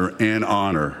pleasure and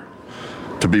honor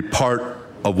to be part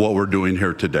of what we're doing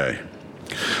here today.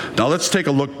 Now let's take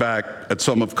a look back at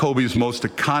some of Kobe's most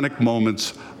iconic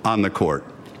moments on the court.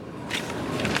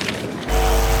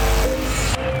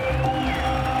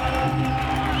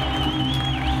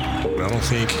 I don't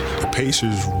think the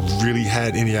Pacers really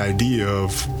had any idea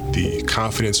of the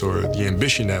confidence or the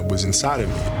ambition that was inside of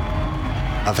me.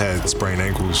 I've had sprained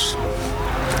ankles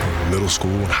in middle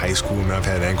school and high school, and I've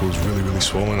had ankles really, really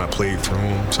swollen. I played through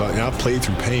them. So I've played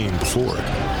through pain before.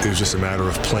 It was just a matter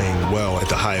of playing well at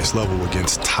the highest level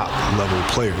against top-level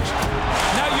players.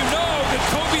 Now you know that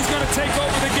Kobe's going to take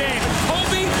over the game.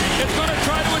 Kobe is going to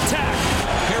try to attack.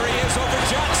 Here he is over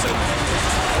Jackson.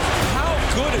 How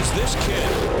good is this kid?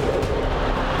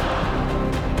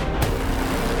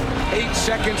 8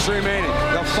 seconds remaining.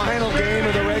 The final game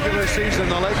of the regular season.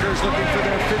 The Lakers looking for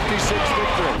their 56th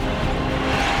victory.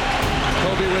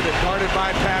 Kobe with it, guarded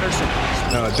by Patterson.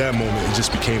 Now at that moment, it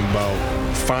just became about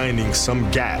finding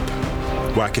some gap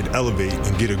where I could elevate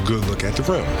and get a good look at the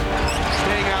rim.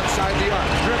 Staying outside the arc,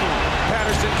 dribbling.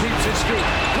 Patterson keeps his feet.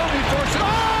 Kobe forces.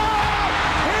 Oh!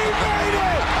 He made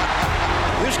it!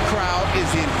 This crowd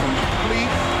is in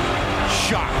complete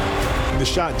shock. The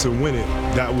shot to win it,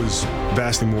 that was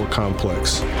vastly more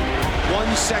complex.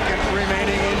 1 second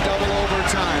remaining in double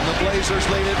overtime. The Blazers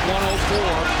lead it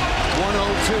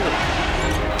 104-102.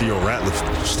 Theo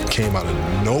Ratliff came out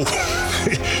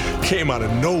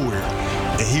of nowhere.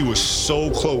 And he was so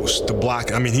close to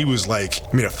block. I mean, he was like,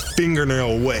 a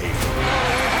fingernail away.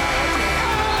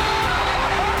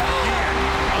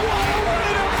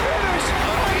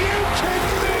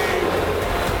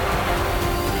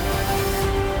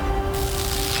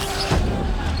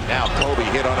 Now Kobe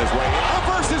hit on his way.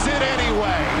 Reverses it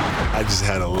anyway. I just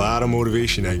had a lot of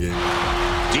motivation that game.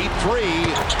 Deep three.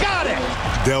 Got it.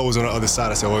 Dell was on the other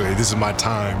side. I said, okay, this is my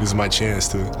time. This is my chance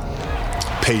to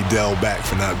pay Dell back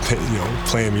for not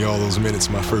playing me all those minutes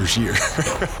my first year. I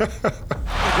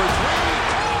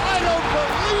don't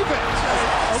believe it.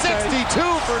 Okay. 62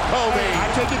 for Kobe. I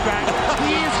take it back.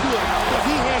 He is good, but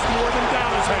he has more than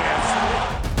Dallas has.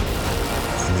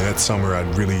 That summer, I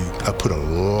put a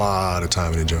lot of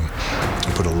time in the gym.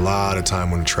 I put a lot of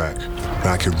time on the track. And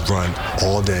I could run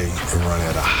all day and run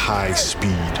at a high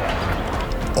speed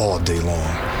all day long.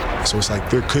 So it's like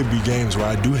there could be games where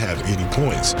I do have 80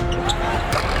 points.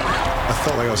 I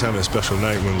felt like I was having a special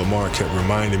night when Lamar kept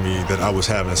reminding me that I was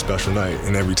having a special night.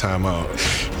 And every time out,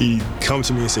 he'd come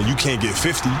to me and say, "You can't get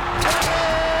 50.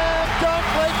 Dunk,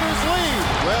 Lakers lead.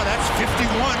 Well, that's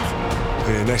 51.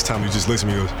 And the next time he just looks at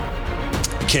me and goes,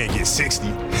 "You can't get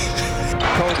 60.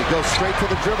 Kobe goes straight to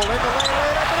the dribble. In the lane,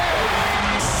 right up and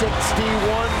in.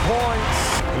 61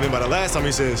 points. And then by the last time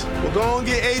he says, "Well, go on,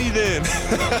 get 80 then."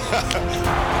 And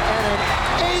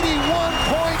an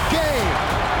 81-point game.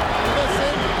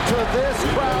 Listen to this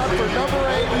crowd for number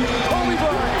 8, Kobe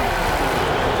Bryant.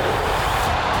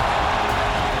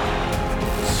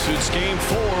 It's game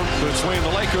 4 between the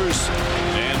Lakers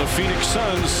and the Phoenix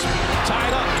Suns.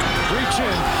 Tied up. Reach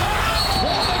in.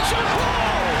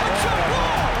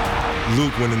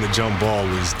 Luke winning the jump ball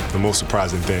was the most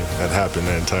surprising thing that happened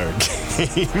that entire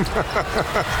game.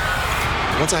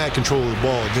 Once I had control of the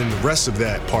ball, then the rest of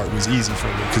that part was easy for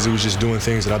me because it was just doing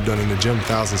things that I've done in the gym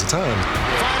thousands of times.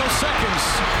 Final seconds.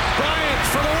 Bryant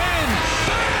for the win.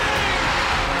 Bang!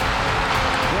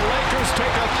 The Lakers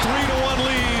take a 3-1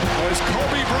 lead as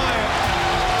Kobe Bryant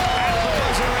at the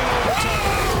buzzer in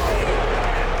overtime.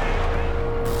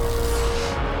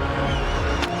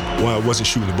 While I wasn't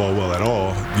shooting the ball well at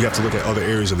all, you have to look at other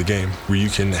areas of the game where you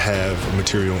can have a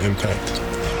material impact.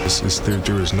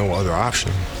 There is no other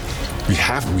option. We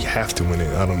have to win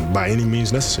it. By any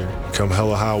means necessary. Come hell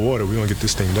or high water, we're gonna get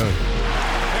this thing done.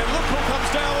 And look who comes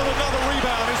down with another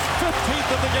rebound. His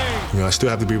 15th of the game. I still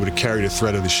have to be able to carry the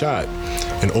threat of the shot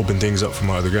and open things up for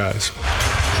my other guys.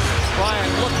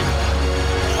 Bryant looking.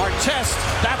 Artest,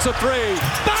 that's a 3.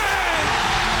 Bang!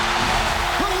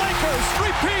 The Lakers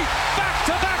repeat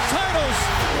back-to-back titles.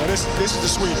 Well, this is the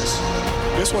sweetest.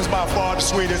 This one's by far the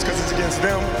sweetest because it's against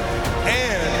them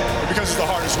and because it's the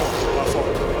hardest one by far.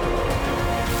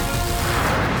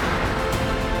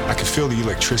 I could feel the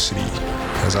electricity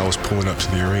as I was pulling up to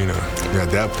the arena. And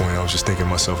at that point, I was just thinking to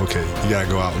myself, okay, you gotta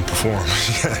go out and perform.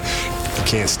 You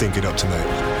can't stink it up tonight.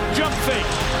 Jump fake.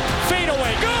 Fade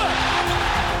away. Good.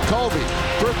 Kobe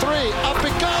for 3. Up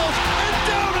it goes. And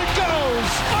down it goes.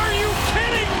 Are you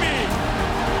kidding me?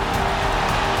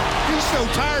 He's so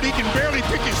tired he can barely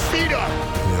pick his feet up.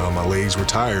 My legs were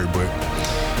tired, but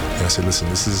I said, listen,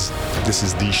 this is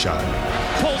the shot.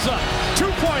 Pulls up.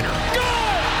 2-pointer. Good.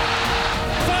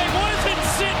 If I wasn't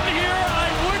sitting here,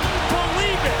 I wouldn't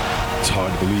believe it. It's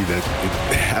hard to believe that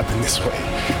it happened this way.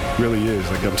 It really is.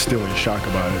 Like, I'm still in shock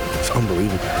about it. It's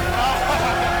unbelievable.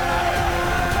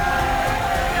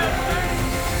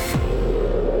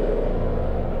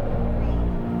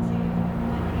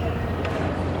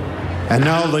 And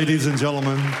now, ladies and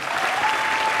gentlemen,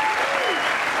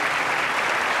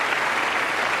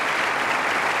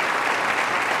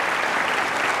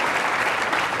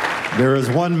 there is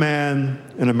one man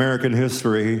in American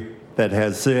history that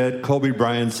has said Kobe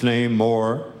Bryant's name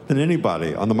more than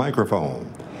anybody on the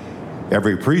microphone.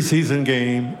 Every preseason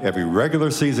game, every regular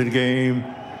season game,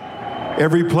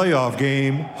 every playoff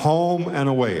game, home and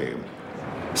away.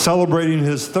 Celebrating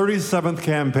his 37th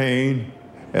campaign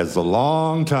as the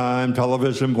longtime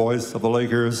television voice of the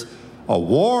Lakers, a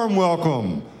warm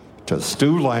welcome to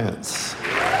Stu Lance.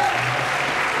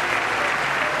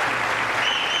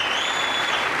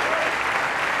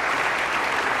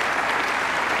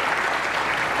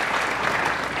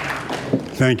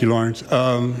 Thank you, Lawrence.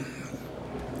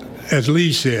 As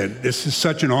Lee said, this is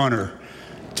such an honor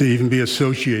to even be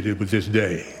associated with this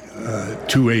day,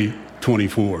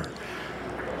 2/8/24.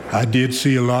 I did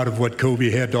see a lot of what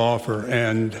Kobe had to offer,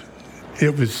 and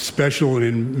it was special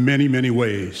in many, many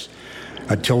ways.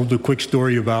 I told a quick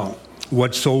story about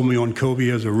what sold me on Kobe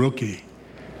as a rookie.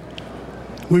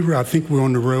 I think we were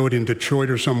on the road in Detroit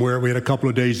or somewhere. We had a couple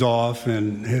of days off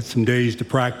and had some days to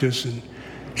practice, and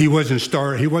he wasn't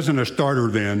a starter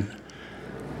then.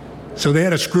 So they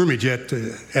had a scrimmage at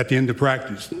the end of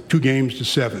practice,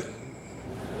 2-7.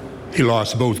 He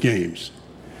lost both games.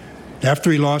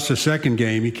 After he lost the second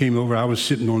game, he came over. I was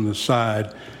sitting on the side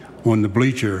on the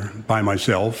bleacher by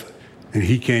myself, and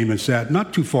he came and sat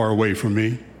not too far away from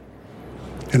me.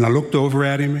 And I looked over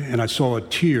at him, and I saw a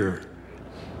tear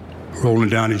rolling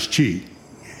down his cheek.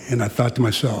 And I thought to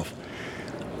myself,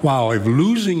 wow, if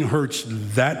losing hurts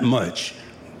that much,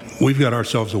 we've got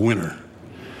ourselves a winner.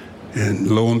 And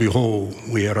lo and behold,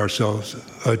 we had ourselves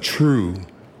a true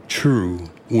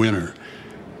winner.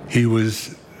 He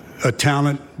was a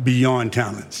talent beyond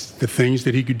talents. The things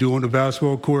that he could do on the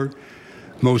basketball court,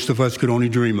 most of us could only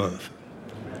dream of.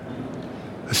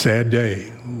 A sad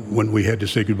day when we had to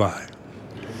say goodbye.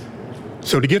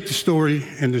 So to get the story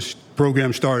and this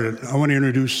program started, I want to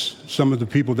introduce some of the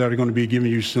people that are going to be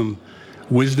giving you some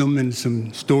wisdom and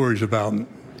some stories about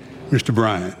Mr.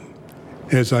 Bryant.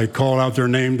 As I call out their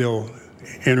name, they'll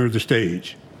enter the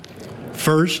stage.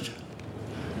 First,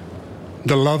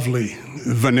 the lovely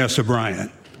Vanessa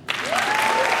Bryant.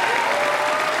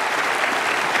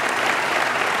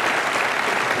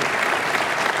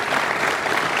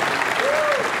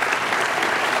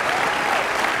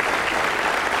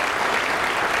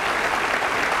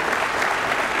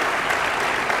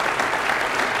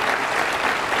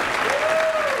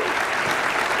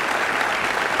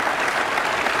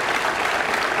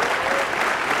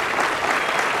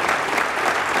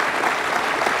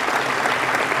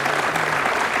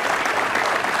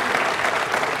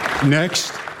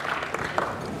 Next,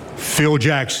 Phil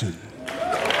Jackson.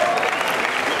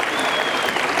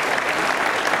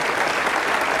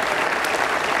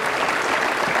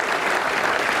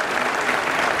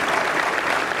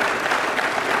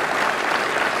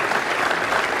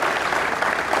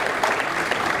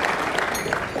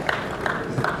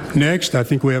 Next, I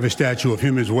think we have a statue of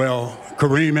him as well,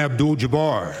 Kareem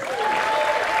Abdul-Jabbar.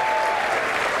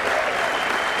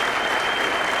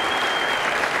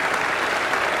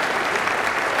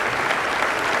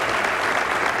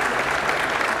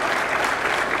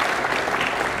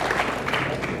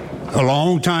 A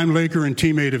longtime Laker and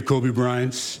teammate of Kobe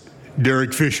Bryant's,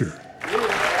 Derek Fisher.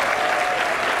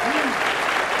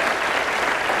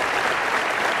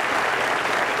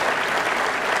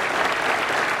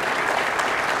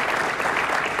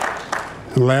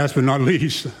 And last but not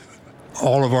least,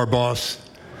 all of our boss,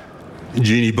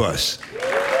 Jeannie Buss.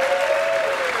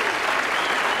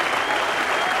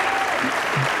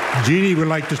 Jeannie would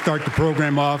like to start the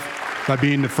program off by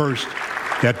being the first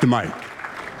at the mic.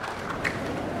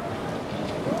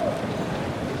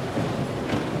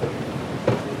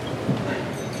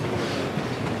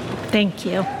 Thank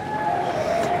you.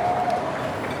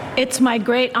 It's my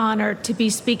great honor to be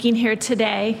speaking here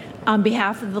today on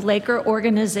behalf of the Laker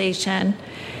organization,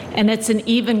 and it's an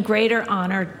even greater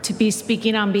honor to be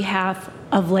speaking on behalf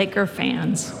of Laker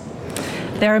fans.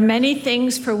 There are many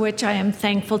things for which I am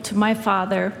thankful to my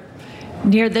father.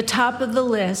 Near the top of the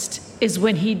list is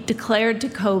when he declared to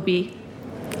Kobe,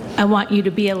 "I want you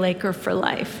to be a Laker for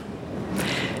life."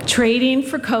 Trading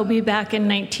for Kobe back in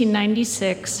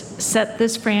 1996 set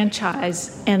this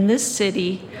franchise and this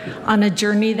city on a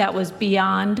journey that was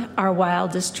beyond our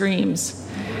wildest dreams.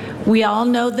 We all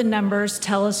know the numbers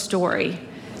tell a story.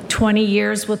 20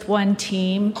 years with one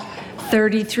team,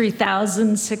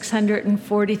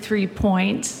 33,643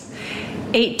 points,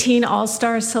 18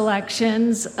 All-Star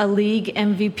selections, a league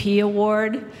MVP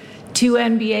award, 2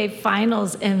 NBA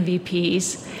Finals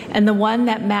MVPs, and the one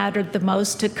that mattered the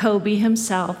most to Kobe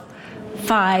himself,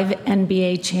 5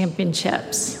 NBA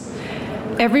championships.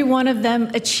 Every one of them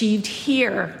achieved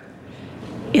here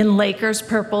in Lakers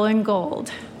purple and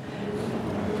gold.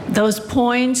 Those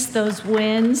points, those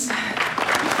wins,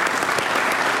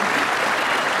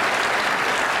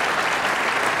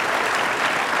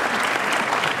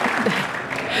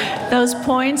 those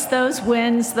points, those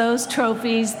wins, those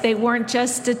trophies, they weren't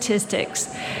just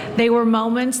statistics. They were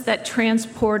moments that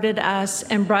transported us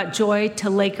and brought joy to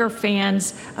Laker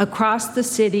fans across the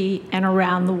city and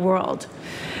around the world.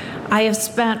 I have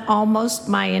spent almost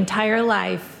my entire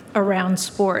life around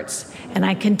sports, and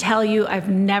I can tell you I've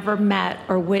never met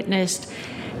or witnessed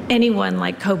anyone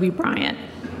like Kobe Bryant.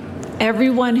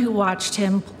 Everyone who watched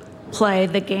him play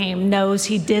the game knows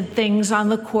he did things on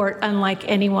the court unlike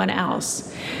anyone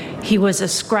else. He was a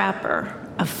scrapper,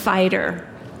 a fighter,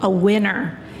 a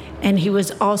winner, and he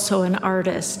was also an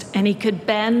artist, and he could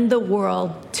bend the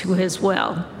world to his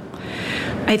will.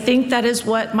 I think that is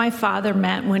what my father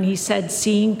meant when he said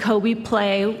seeing Kobe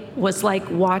play was like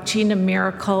watching a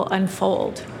miracle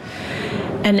unfold.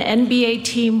 An NBA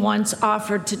team once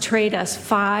offered to trade us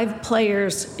 5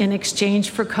 players in exchange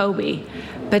for Kobe,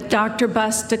 but Dr.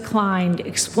 Buss declined,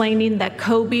 explaining that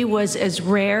Kobe was as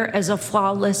rare as a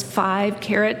flawless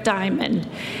 5-carat diamond,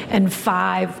 and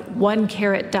 5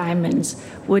 1-carat diamonds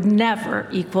would never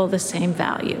equal the same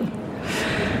value.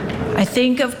 I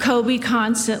think of Kobe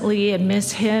constantly and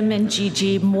miss him and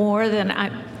Gigi more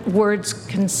than words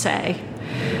can say.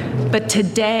 But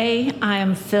today I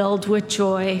am filled with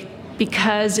joy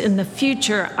because in the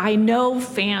future I know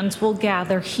fans will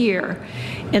gather here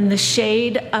in the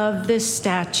shade of this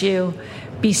statue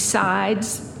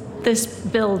besides this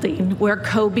building where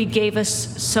Kobe gave us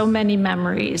so many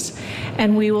memories,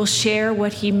 and we will share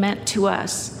what he meant to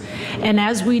us. And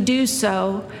as we do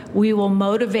so, we will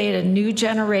motivate a new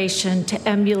generation to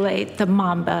emulate the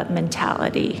Mamba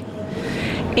mentality.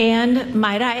 And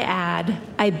might I add,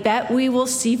 I bet we will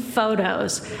see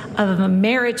photos of a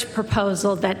marriage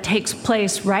proposal that takes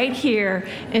place right here,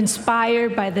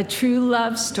 inspired by the true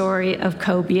love story of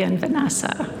Kobe and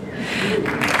Vanessa.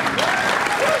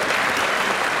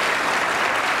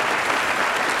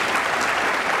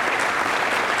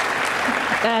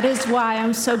 That is why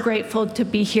I'm so grateful to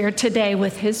be here today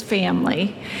with his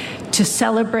family to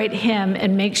celebrate him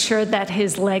and make sure that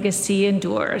his legacy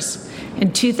endures.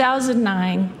 In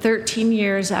 2009, 13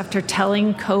 years after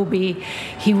telling Kobe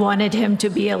he wanted him to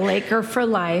be a Laker for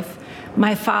life,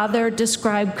 my father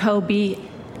described Kobe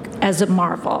as a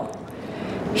marvel.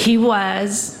 He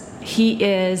was, he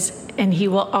is, and he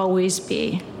will always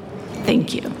be.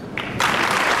 Thank you.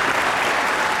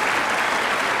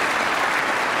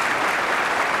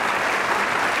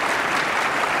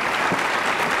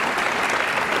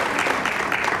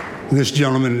 This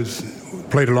gentleman has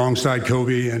played alongside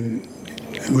Kobe and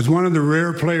was one of the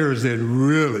rare players that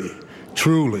really,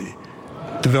 truly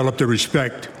developed the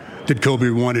respect that Kobe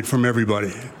wanted from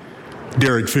everybody.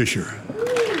 Derek Fisher.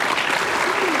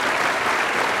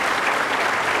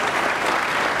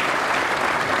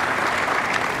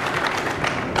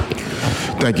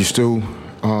 Thank you, Stu.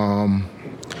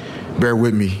 Bear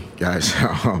with me, guys.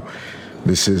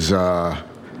 This is a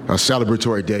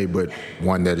celebratory day, but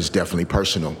one that is definitely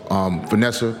personal.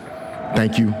 Vanessa,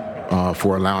 thank you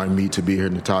for allowing me to be here.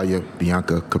 Natalia,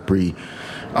 Bianca, Capri.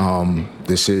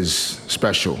 This is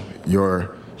special.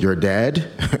 Your dad,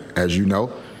 as you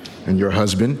know, and your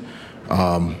husband,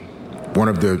 one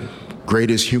of the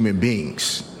greatest human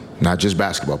beings, not just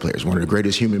basketball players, one of the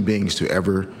greatest human beings to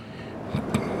ever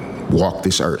walk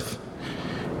this earth,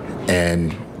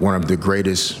 and one of the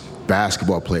greatest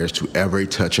basketball players to ever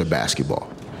touch a basketball.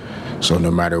 So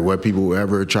no matter what people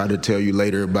ever try to tell you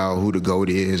later about who the GOAT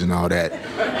is and all that,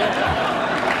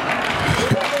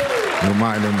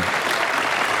 remind them,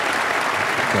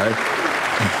 okay?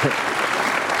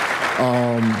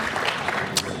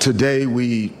 Today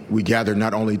we gather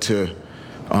not only to,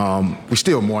 we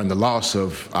still mourn the loss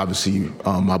of, obviously,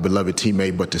 my beloved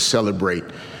teammate, but to celebrate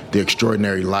the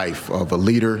extraordinary life of a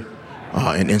leader,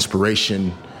 an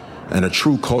inspiration, and a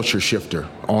true culture shifter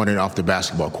on and off the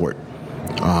basketball court.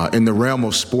 In the realm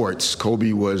of sports,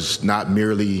 Kobe was not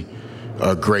merely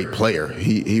a great player.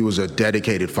 He was a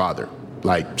dedicated father.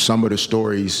 Like some of the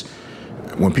stories,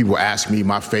 when people ask me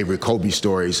my favorite Kobe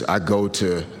stories, I go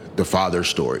to the father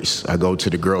stories. I go to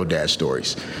the girl dad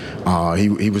stories.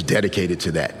 He was dedicated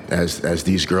to that, as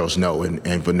these girls know,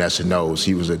 and Vanessa knows.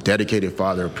 He was a dedicated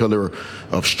father, a pillar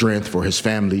of strength for his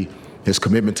family. His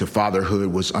commitment to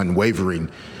fatherhood was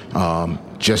unwavering,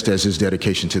 just as his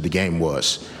dedication to the game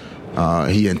was.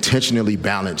 He intentionally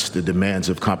balanced the demands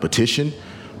of competition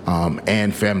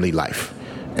and family life.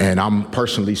 And I'm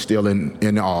personally still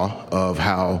in awe of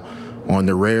how, on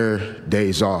the rare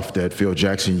days off that Phil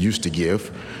Jackson used to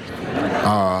give,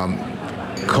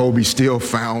 Kobe still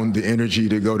found the energy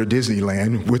to go to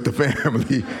Disneyland with the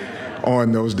family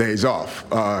on those days off.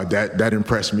 That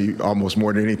impressed me almost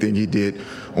more than anything he did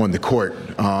on the court.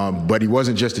 But he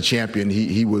wasn't just a champion,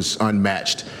 he was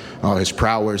unmatched. His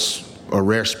prowess, a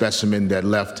rare specimen that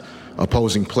left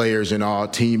opposing players and all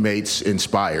teammates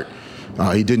inspired.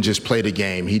 He didn't just play the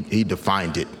game, he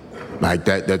defined it. Like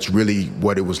that's really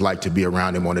what it was like to be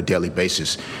around him on a daily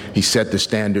basis. He set the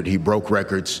standard, he broke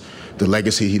records. The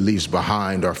legacy he leaves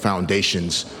behind are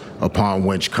foundations upon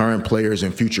which current players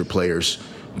and future players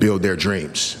build their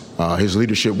dreams. His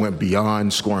leadership went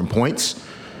beyond scoring points.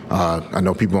 I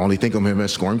know people only think of him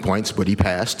as scoring points, but he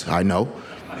passed, I know.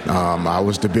 I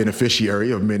was the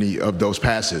beneficiary of many of those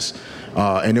passes.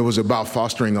 And it was about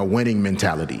fostering a winning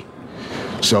mentality.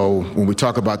 So when we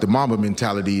talk about the Mamba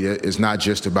mentality, it's not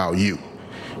just about you.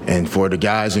 And for the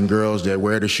guys and girls that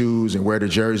wear the shoes and wear the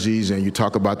jerseys, and you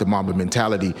talk about the Mamba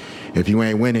mentality, if you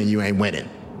ain't winning, you ain't winning.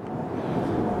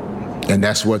 And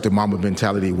that's what the Mamba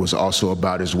mentality was also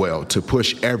about as well, to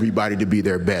push everybody to be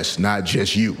their best, not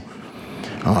just you.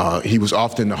 He was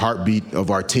often the heartbeat of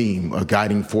our team, a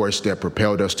guiding force that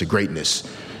propelled us to greatness.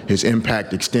 His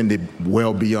impact extended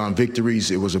well beyond victories.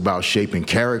 It was about shaping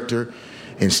character,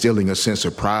 instilling a sense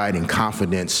of pride and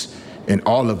confidence in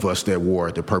all of us that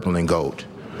wore the purple and gold.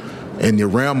 In the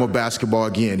realm of basketball,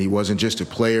 again, he wasn't just a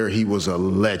player, he was a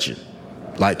legend,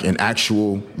 like an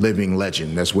actual living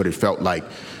legend. That's what it felt like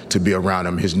to be around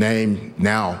him. His name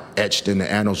now etched in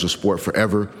the annals of sport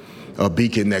forever, a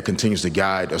beacon that continues to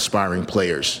guide aspiring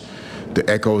players. The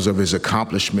echoes of his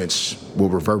accomplishments will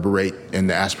reverberate in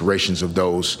the aspirations of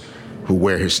those who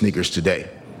wear his sneakers today.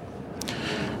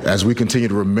 As we continue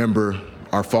to remember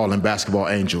our fallen basketball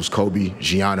angels, Kobe,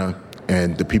 Gianna,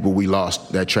 and the people we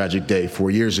lost that tragic day 4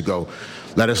 years ago,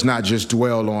 let us not just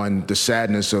dwell on the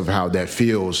sadness of how that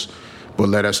feels, but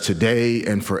let us today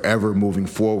and forever moving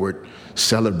forward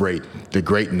celebrate the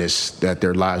greatness that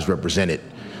their lives represented.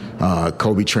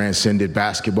 Kobe transcended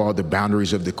basketball, the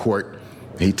boundaries of the court.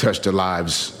 He touched the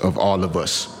lives of all of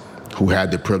us who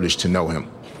had the privilege to know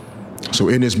him. So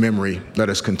in his memory, let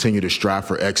us continue to strive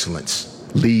for excellence,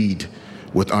 lead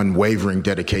with unwavering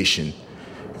dedication,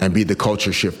 and be the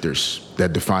culture shifters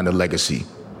that define the legacy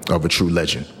of a true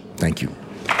legend. Thank you.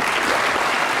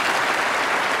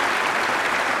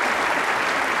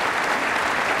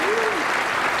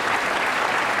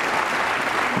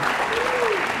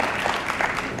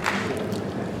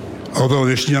 Although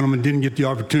this gentleman didn't get the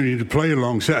opportunity to play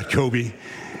alongside Kobe,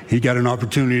 he got an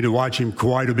opportunity to watch him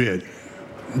quite a bit.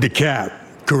 The Cap,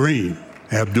 Kareem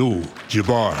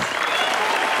Abdul-Jabbar.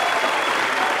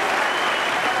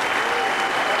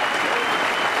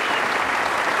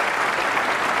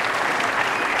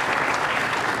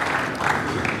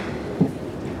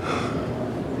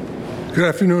 Good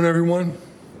afternoon, everyone.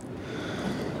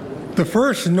 The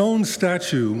first known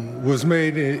statue was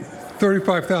made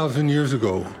 35,000 years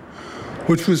ago,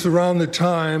 which was around the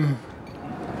time,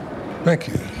 thank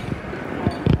you.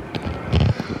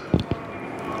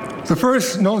 The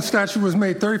first known statue was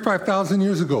made 35,000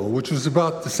 years ago, which was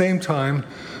about the same time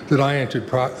that I entered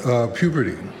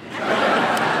puberty.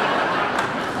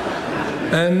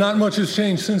 And not much has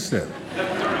changed since then.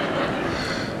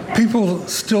 People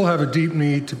still have a deep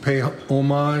need to pay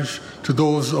homage to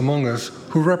those among us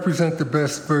who represent the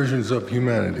best versions of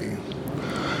humanity.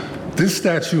 This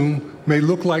statue may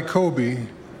look like Kobe,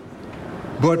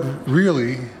 but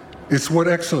really, it's what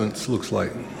excellence looks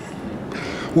like,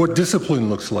 what discipline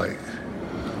looks like,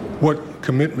 what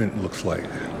commitment looks like,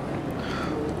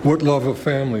 what love of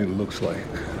family looks like.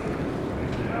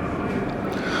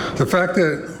 The fact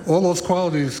that all those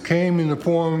qualities came in the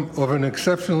form of an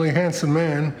exceptionally handsome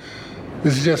man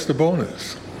is just a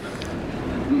bonus.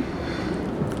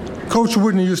 Coach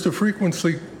Wooden used to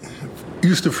frequently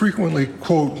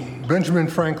quote Benjamin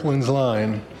Franklin's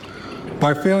line,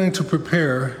 "By failing to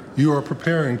prepare, you are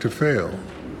preparing to fail."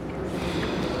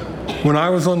 When I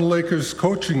was on the Lakers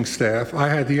coaching staff, I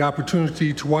had the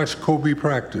opportunity to watch Kobe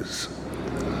practice.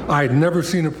 I had never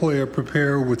seen a player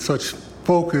prepare with such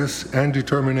focus and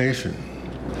determination.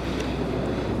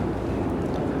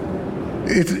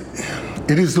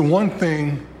 It is the one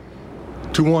thing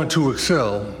to want to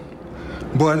excel,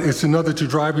 but it's another to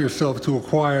drive yourself to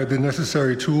acquire the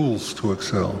necessary tools to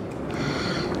excel.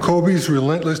 Kobe's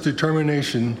relentless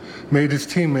determination made his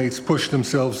teammates push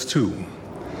themselves too.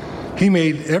 He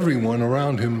made everyone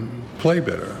around him play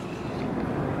better.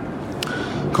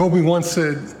 Kobe once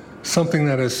said, something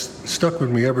that has stuck with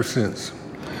me ever since.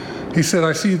 He said,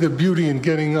 I see the beauty in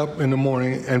getting up in the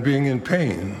morning and being in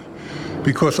pain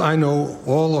because I know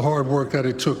all the hard work that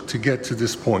it took to get to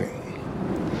this point.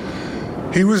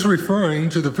 He was referring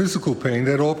to the physical pain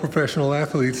that all professional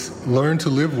athletes learn to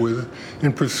live with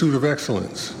in pursuit of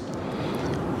excellence.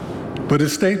 But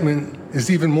his statement is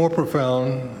even more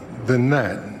profound than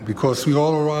that, because we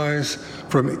all arise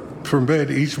from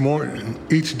bed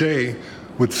each day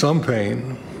with some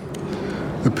pain,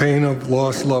 the pain of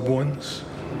lost loved ones,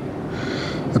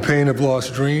 the pain of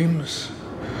lost dreams,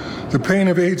 the pain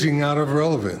of aging out of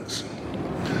relevance.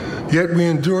 Yet we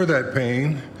endure that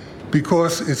pain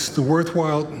because it's the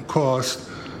worthwhile cost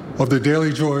of the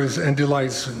daily joys and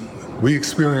delights we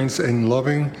experience in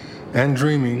loving and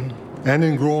dreaming and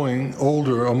in growing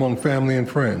older among family and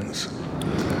friends.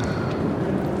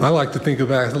 I like to think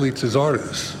of athletes as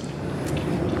artists.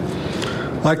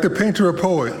 Like the painter or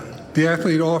poet, the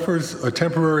athlete offers a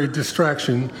temporary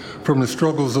distraction from the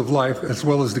struggles of life, as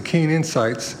well as the keen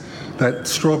insights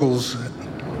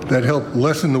that help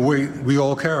lessen the weight we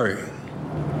all carry.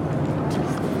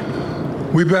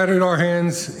 We batted our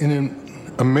hands in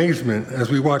amazement as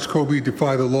we watched Kobe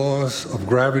defy the laws of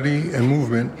gravity and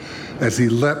movement as he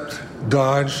leapt,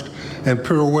 dodged, and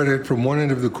pirouetted from one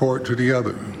end of the court to the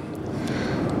other.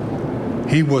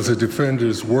 He was a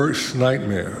defender's worst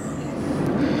nightmare,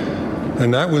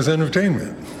 and that was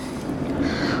entertainment.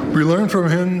 We learned from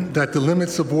him that the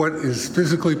limits of what is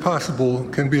physically possible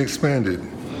can be expanded,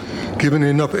 given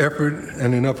enough effort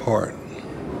and enough heart.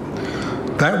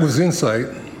 That was insight.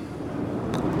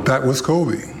 That was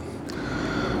Kobe.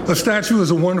 A statue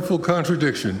is a wonderful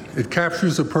contradiction. It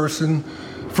captures a person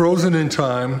frozen in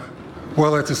time,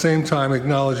 while at the same time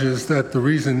acknowledges that the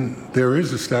reason there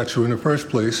is a statue in the first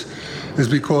place is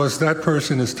because that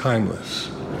person is timeless.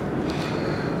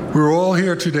 We're all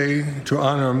here today to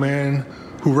honor a man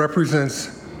who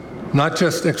represents not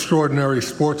just extraordinary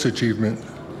sports achievement,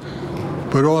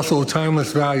 but also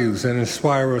timeless values that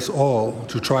inspire us all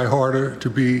to try harder to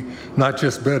be not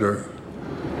just better,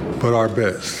 but our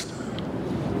best.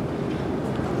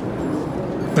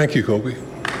 Thank you, Kobe.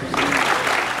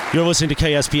 You're listening to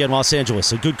KSPN Los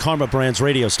Angeles, a Good Karma Brands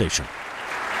radio station.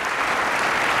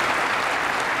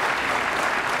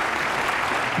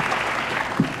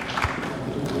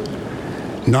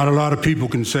 Not a lot of people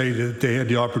can say that they had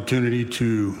the opportunity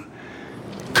to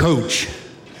coach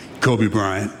Kobe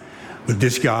Bryant, but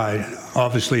this guy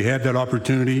obviously had that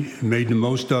opportunity, made the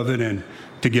most of it, and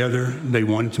together they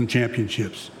won some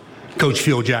championships. Coach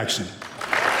Phil Jackson.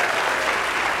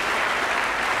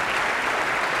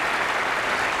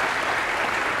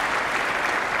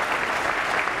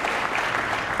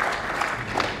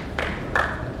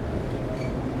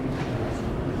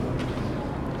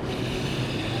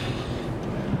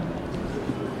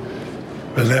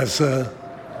 Vanessa,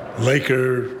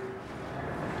 Laker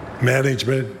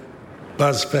management,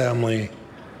 Buzz family,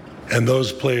 and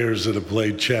those players that have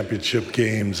played championship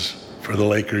games for the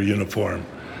Laker uniform.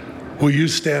 Will you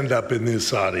stand up in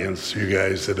this audience, you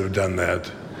guys that have done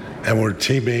that, and were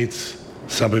teammates,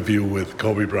 some of you, with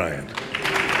Kobe Bryant?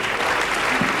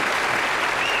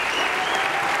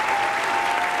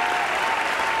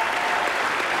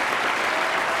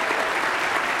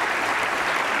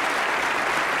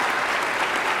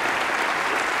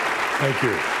 Thank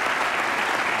you.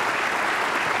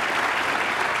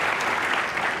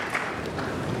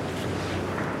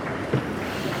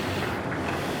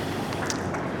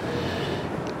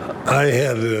 I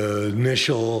had an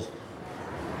initial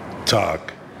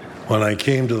talk when I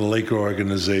came to the Laker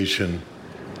organization,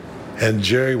 and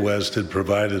Jerry West had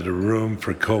provided a room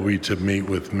for Kobe to meet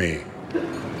with me.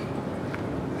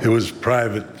 It was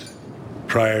private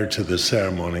prior to the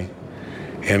ceremony,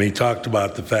 and he talked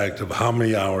about the fact of how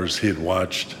many hours he had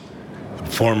watched the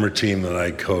former team that I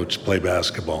coached play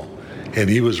basketball. And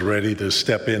he was ready to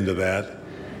step into that,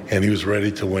 and he was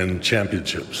ready to win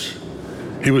championships.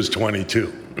 He was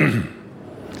 22.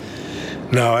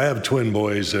 Now, I have twin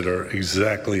boys that are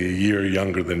exactly a year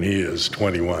younger than he is,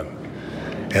 21.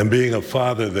 And being a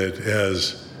father that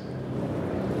has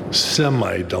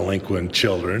semi-delinquent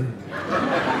children,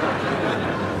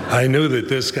 I knew that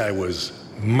this guy was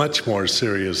much more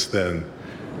serious than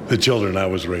the children I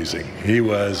was raising. He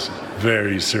was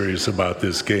very serious about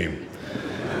this game.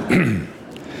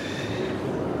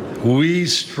 We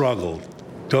struggled.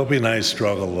 Toby and I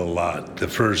struggled a lot the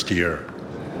first year.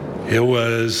 It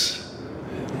was,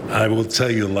 I will tell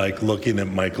you, like looking at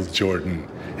Michael Jordan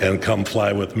and Come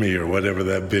Fly With Me or whatever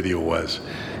that video was.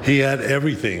 He had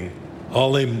everything,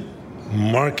 all the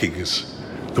markings,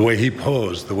 the way he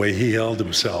posed, the way he held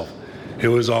himself. It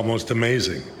was almost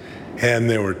amazing. And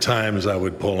there were times I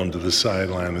would pull him to the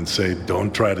sideline and say,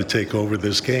 don't try to take over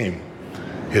this game.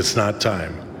 It's not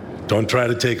time. Don't try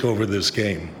to take over this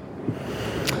game.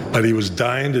 But he was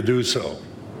dying to do so,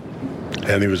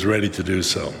 and he was ready to do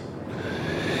so.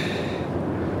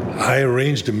 I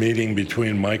arranged a meeting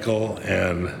between Michael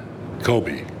and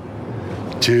Kobe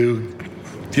to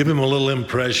give him a little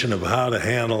impression of how to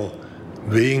handle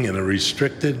being in a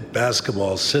restricted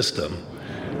basketball system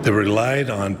that relied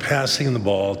on passing the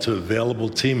ball to available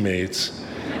teammates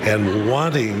and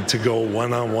wanting to go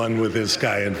one-on-one with this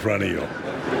guy in front of you.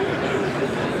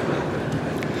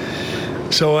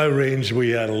 So I arranged,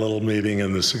 we had a little meeting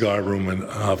in the cigar room and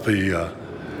off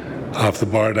the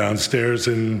bar downstairs,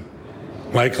 and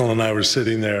Michael and I were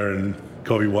sitting there, and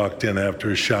Kobe walked in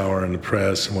after a shower and the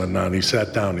press and whatnot, and he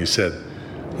sat down and he said,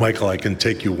 Michael, I can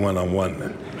take you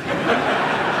one-on-one.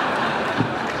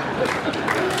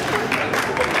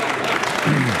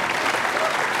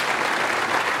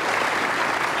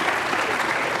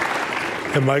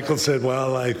 And Michael said,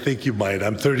 well, I think you might.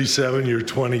 I'm 37, you're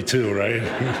 22, right?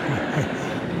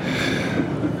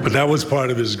 But that was part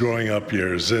of his growing up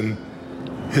years. And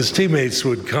his teammates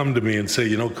would come to me and say,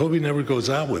 you know, Kobe never goes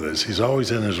out with us. He's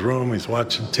always in his room, he's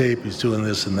watching tape, he's doing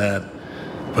this and that,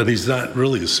 but he's not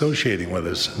really associating with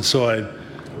us. And so I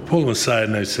pulled him aside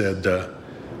and I said,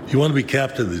 you want to be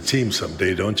captain of the team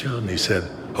someday, don't you? And he said,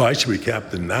 oh, I should be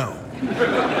captain now.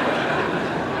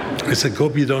 I said,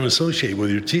 Kobe, you don't associate with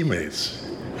your teammates.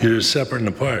 You're separate and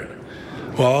apart.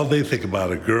 Well, all they think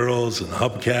about are girls and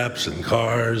hubcaps and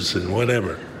cars and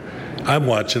whatever. I'm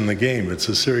watching the game. It's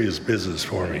a serious business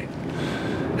for me.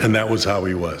 And that was how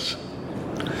he was.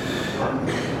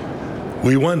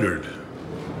 We wondered,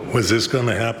 was this going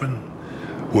to happen?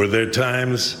 Were there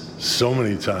times, so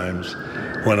many times,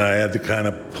 when I had to kind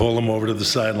of pull him over to the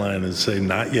sideline and say,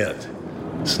 not yet.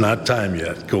 It's not time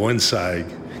yet. Go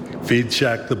inside. Feed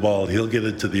Shaq the ball. He'll get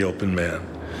it to the open man.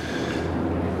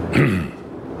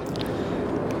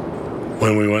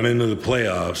 When we went into the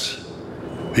playoffs,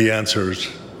 the answers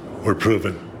were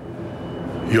proven.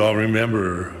 You all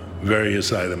remember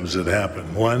various items that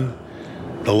happened. One,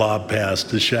 the lob pass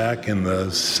to Shaq in the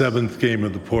 7th game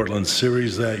of the Portland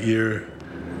series that year.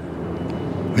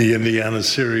 The Indiana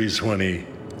series when he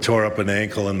tore up an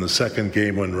ankle in the 2nd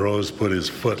game when Rose put his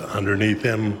foot underneath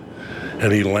him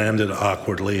and he landed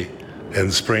awkwardly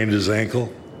and sprained his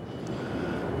ankle.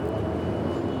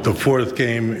 The 4th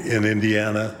game in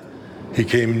Indiana, he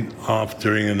came off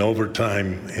during an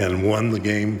overtime and won the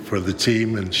game for the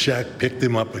team, and Shaq picked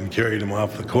him up and carried him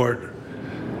off the court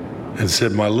and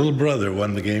said, my little brother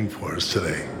won the game for us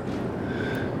today.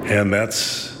 And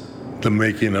that's the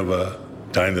making of a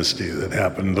dynasty that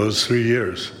happened those 3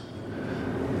 years.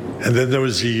 And then there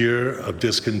was a year of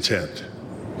discontent.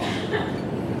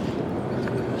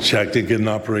 Shaq didn't get an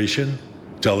operation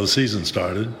until the season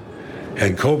started.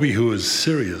 And Kobe, who was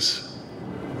serious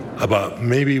about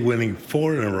maybe winning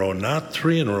 4 in a row, not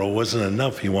 3 in a row, wasn't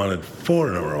enough. He wanted 4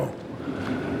 in a row.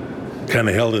 Kind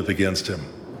of held it against him.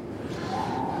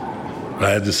 I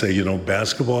had to say, you know,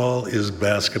 basketball is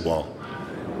basketball.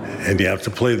 And you have to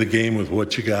play the game with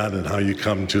what you got and how you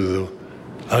come to the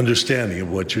understanding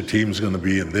of what your team's going to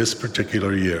be in this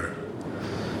particular year.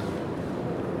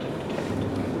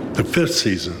 The 5th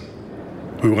season,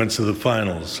 we went to the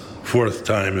finals, 4th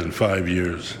time in 5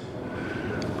 years.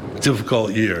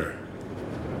 Difficult year.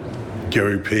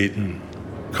 Gary Payton,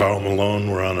 Karl Malone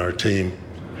were on our team.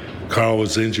 Karl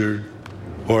was injured.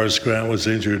 Horace Grant was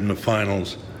injured in the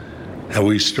finals. And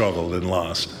we struggled and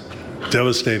lost.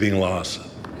 Devastating loss.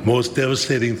 Most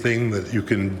devastating thing that you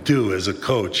can do as a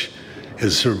coach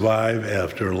is survive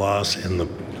after a loss in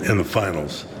the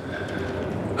finals.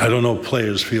 I don't know if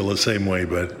players feel the same way,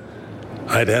 but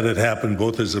I'd had it happen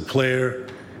both as a player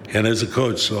and as a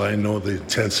coach, so I know the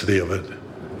intensity of it.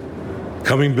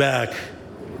 Coming back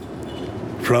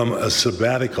from a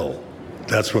sabbatical,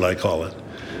 that's what I call it,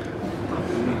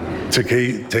 to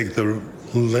take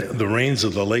the reins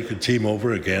of the Laker team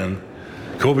over again,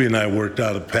 Kobe and I worked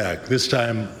out a pact. This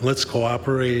time, let's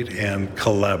cooperate and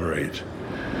collaborate.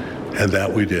 And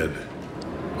that we did.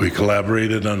 We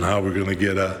collaborated on how we're going to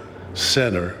get a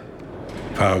center,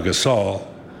 Pau Gasol,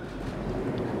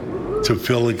 to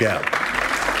fill the gap.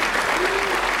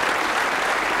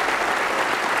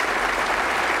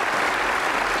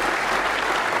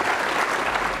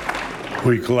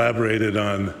 We collaborated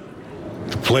on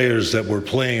the players that were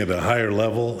playing at a higher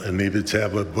level and needed to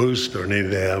have a boost or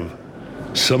needed to have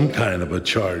some kind of a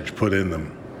charge put in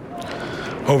them.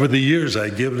 Over the years,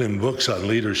 I've given him books on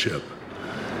leadership.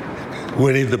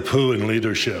 Winnie the Pooh in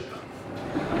leadership.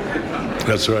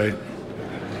 That's right.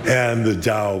 And the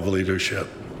Tao of leadership.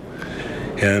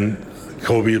 And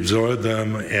Kobe absorbed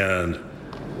them, and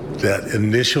that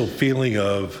initial feeling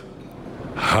of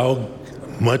how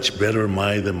much better am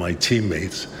I than my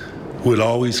teammates would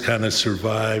always kind of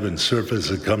survive and surface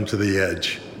and come to the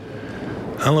edge.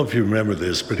 I don't know if you remember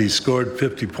this, but he scored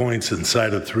 50 points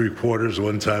inside of 3 quarters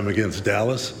one time against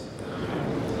Dallas.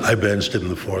 I benched him in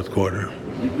the 4th quarter.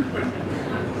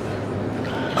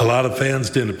 A lot of fans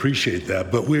didn't appreciate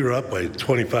that, but we were up by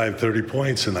 25, 30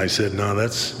 points, and I said, no,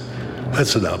 that's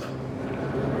enough.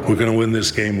 We're going to win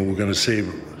this game, and we're going to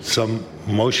save some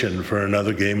motion for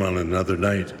another game on another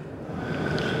night.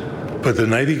 But the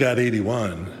night he got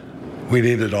 81, we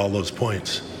needed all those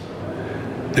points.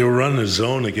 They were running a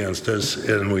zone against us,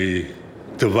 and we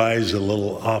devised a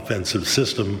little offensive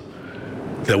system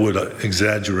that would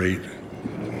exaggerate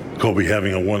Kobe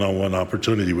having a one-on-one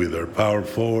opportunity with either a power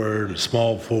forward, a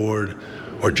small forward,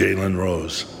 or Jalen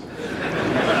Rose.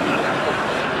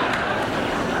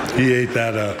 He ate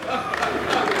that up.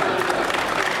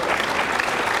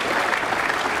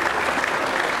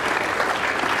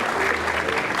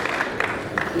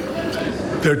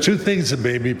 There are 2 things that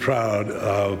made me proud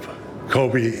of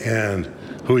Kobe and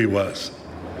who he was.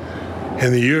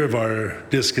 In the year of our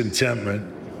discontentment,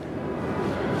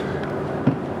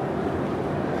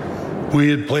 we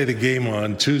had played a game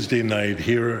on Tuesday night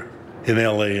here in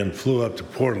LA and flew up to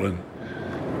Portland.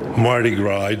 Mardi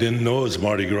Gras. I didn't know it was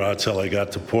Mardi Gras till I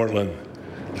got to Portland.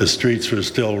 The streets were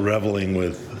still reveling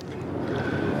with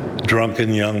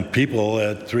drunken young people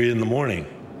at 3 a.m.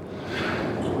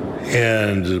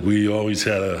 And we always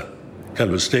had a kind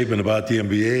of a statement about the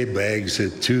NBA, bags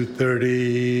at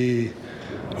 2:30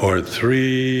 or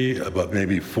 3, about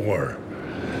maybe 4.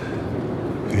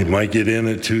 You might get in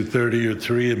at 2:30 or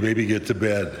 3 and maybe get to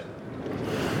bed.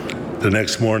 The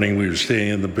next morning we were staying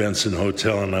in the Benson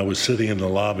Hotel, and I was sitting in the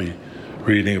lobby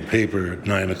reading a paper at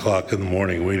 9 o'clock in the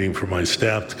morning, waiting for my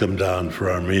staff to come down for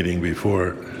our meeting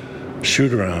before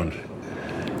shoot around.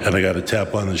 And I got a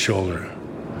tap on the shoulder.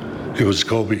 It was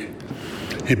Kobe.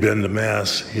 He'd been to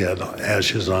Mass, he had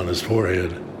ashes on his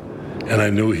forehead, and I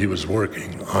knew he was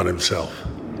working on himself.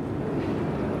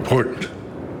 Important.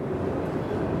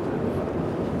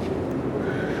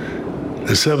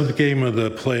 The 7th game of the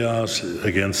playoffs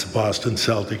against the Boston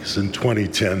Celtics in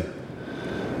 2010,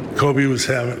 Kobe was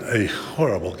having a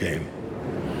horrible game.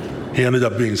 He ended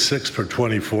up being 6 for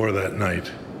 24 that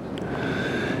night.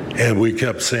 And we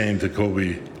kept saying to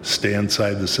Kobe, stay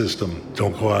inside the system,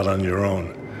 don't go out on your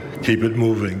own. Keep it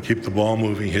moving, keep the ball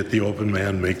moving, hit the open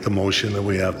man, make the motion that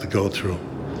we have to go through.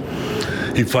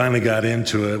 He finally got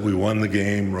into it. We won the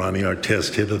game. Ronnie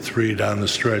Artest hit a 3 down the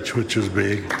stretch, which was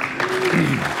big.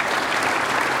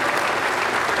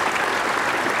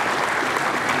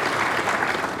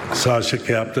 Sasha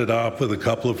capped it off with a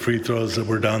couple of free throws that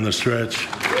were down the stretch.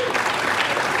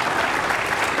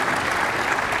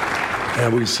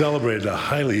 And we celebrated a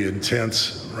highly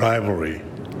intense rivalry.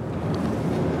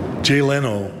 Jay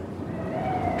Leno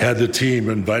had the team,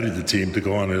 invited the team to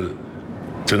go on a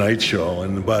Tonight Show,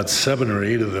 and about 7 or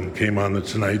 8 of them came on the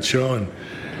Tonight Show, and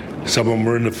some of them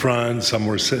were in the front, some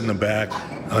were sitting in the back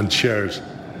on chairs.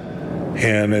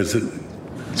 And as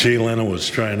Jay Leno was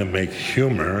trying to make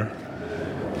humor,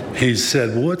 he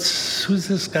said, who's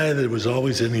this guy that was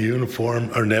always in a uniform,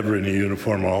 or never in a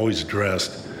uniform, always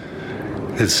dressed,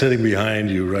 that's sitting behind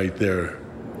you right there?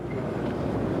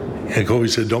 And Kobe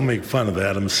said, don't make fun of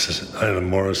Adam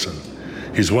Morrison.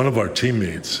 He's one of our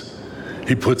teammates.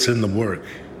 He puts in the work.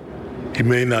 He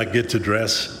may not get to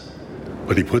dress,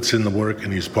 but he puts in the work,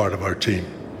 and he's part of our team.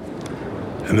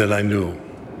 And then I knew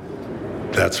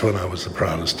that's when I was the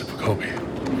proudest of Kobe.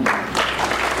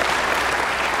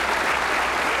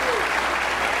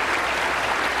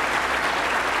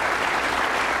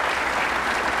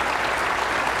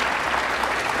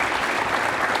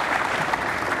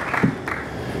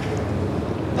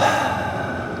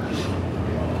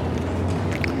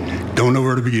 Don't know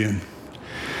where to begin.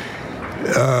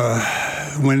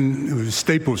 When it was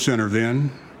Staples Center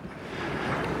then,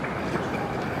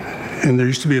 and there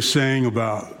used to be a saying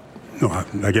about,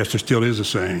 I guess there still is a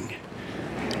saying,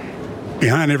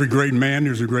 behind every great man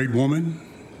there's a great woman.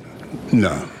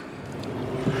 No.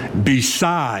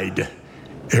 Beside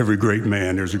every great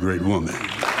man there's a great woman.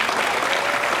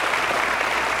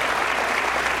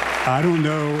 I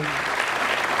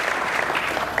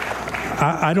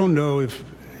don't know if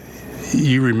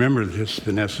you remember this,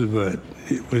 Vanessa, but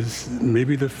it was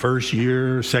maybe the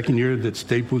second year that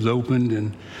Staples opened,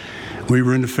 and we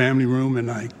were in the family room, and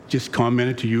I just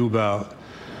commented to you about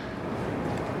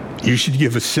you should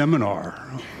give a seminar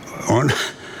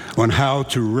on how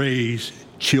to raise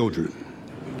children.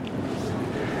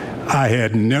 I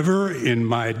had never in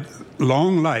my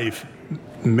long life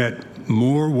met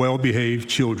more well-behaved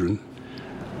children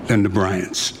than the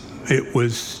Bryants. It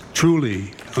was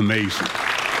truly amazing.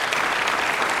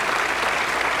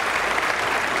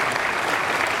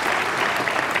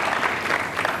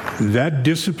 That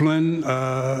discipline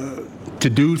to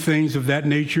do things of that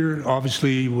nature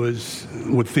obviously was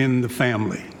within the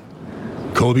family.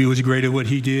 Kobe was great at what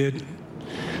he did.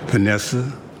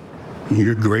 Vanessa,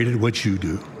 you're great at what you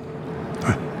do.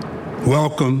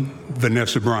 Welcome,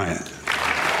 Vanessa Bryant.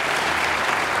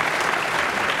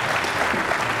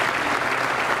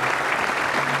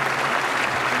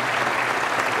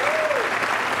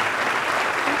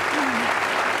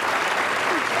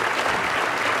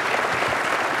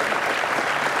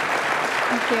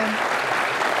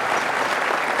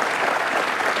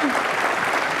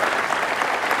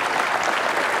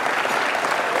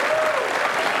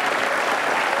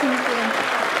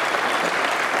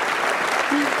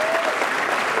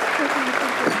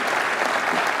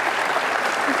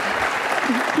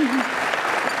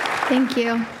 Thank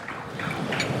you.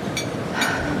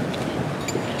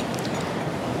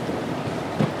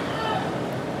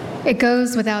 It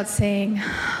goes without saying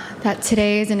that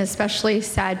today is an especially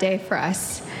sad day for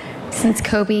us, since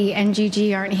Kobe and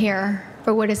Gigi aren't here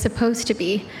for what is supposed to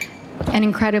be an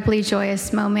incredibly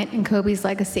joyous moment in Kobe's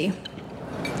legacy.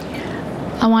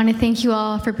 I want to thank you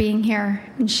all for being here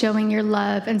and showing your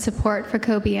love and support for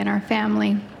Kobe and our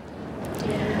family.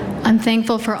 I'm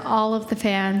thankful for all of the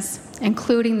fans,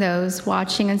 including those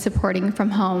watching and supporting from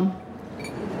home.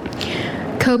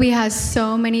 Kobe has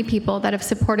so many people that have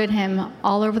supported him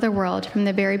all over the world from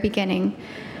the very beginning.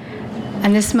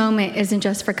 And this moment isn't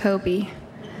just for Kobe,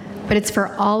 but it's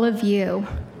for all of you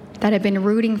that have been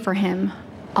rooting for him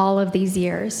all of these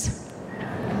years.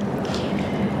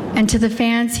 And to the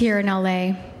fans here in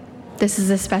LA, this is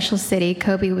a special city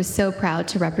Kobe was so proud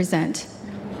to represent.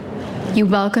 You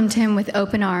welcomed him with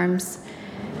open arms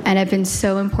and have been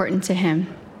so important to him,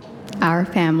 our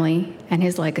family, and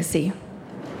his legacy.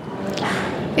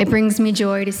 It brings me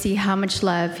joy to see how much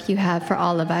love you have for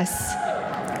all of us.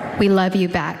 We love you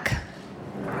back.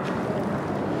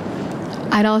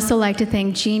 I'd also like to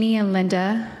thank Jeannie and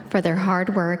Linda for their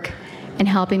hard work in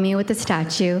helping me with the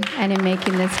statue and in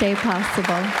making this day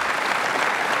possible.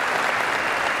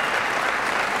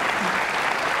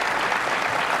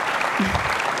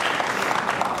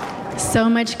 So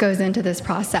much goes into this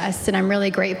process, and I'm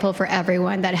really grateful for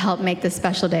everyone that helped make this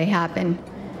special day happen.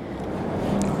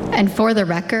 And for the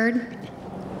record,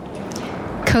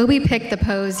 Kobe picked the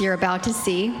pose you're about to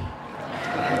see.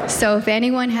 So if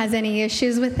anyone has any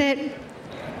issues with it,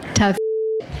 tough.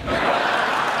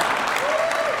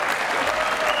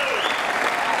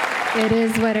 It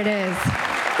is what it is.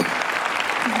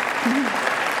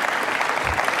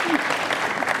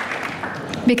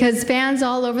 Because fans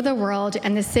all over the world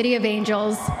and the City of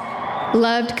Angels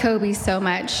loved Kobe so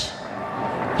much,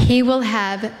 he will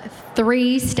have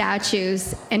 3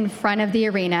 statues in front of the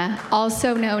arena,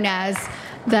 also known as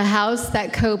the house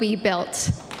that Kobe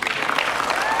built.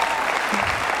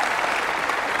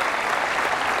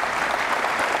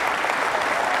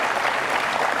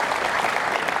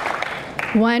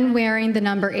 One wearing the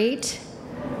number 8,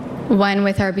 one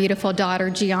with our beautiful daughter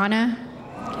Gianna,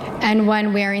 and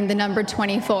one wearing the number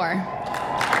 24.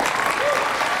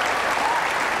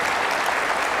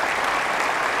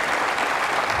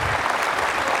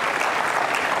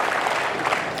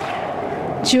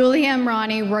 Julia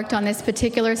Amrani worked on this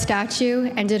particular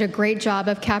statue and did a great job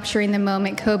of capturing the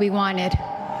moment Kobe wanted,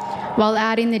 while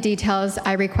adding the details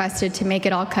I requested to make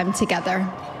it all come together.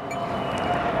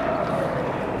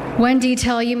 One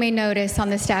detail you may notice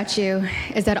on the statue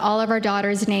is that all of our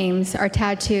daughters' names are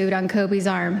tattooed on Kobe's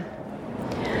arm.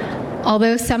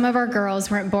 Although some of our girls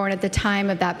weren't born at the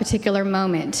time of that particular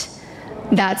moment,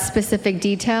 that specific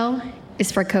detail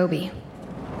is for Kobe.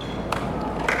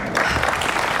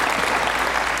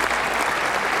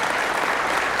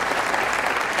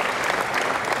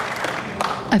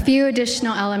 A few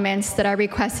additional elements that I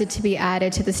requested to be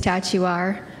added to the statue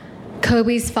are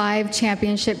Kobe's 5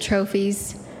 championship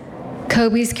trophies,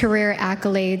 Kobe's career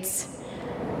accolades,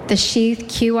 the sheath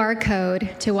QR code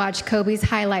to watch Kobe's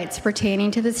highlights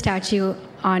pertaining to the statue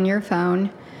on your phone,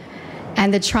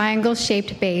 and the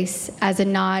triangle-shaped base as a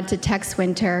nod to Tex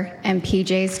Winter and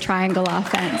PJ's triangle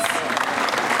offense.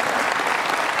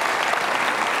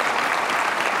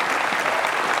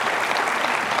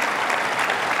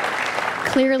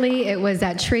 Clearly, it was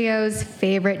that trio's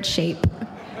favorite shape.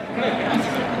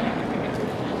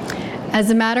 As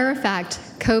a matter of fact,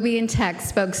 Kobe and Tex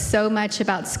spoke so much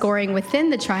about scoring within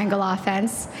the triangle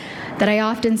offense that I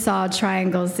often saw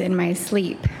triangles in my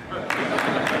sleep.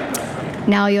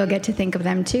 Now you'll get to think of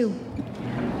them too.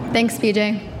 Thanks,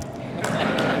 BJ.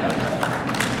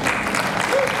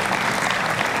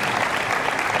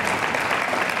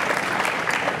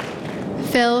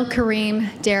 Phil,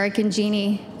 Kareem, Derek, and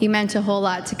Jeannie, you meant a whole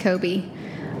lot to Kobe.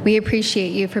 We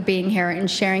appreciate you for being here and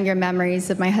sharing your memories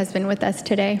of my husband with us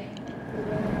today.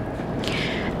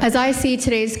 As I see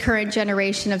today's current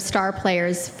generation of star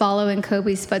players follow in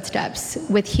Kobe's footsteps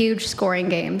with huge scoring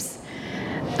games,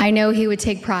 I know he would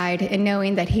take pride in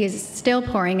knowing that he is still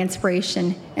pouring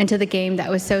inspiration into the game that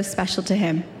was so special to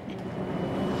him.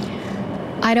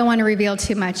 I don't want to reveal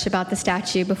too much about the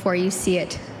statue before you see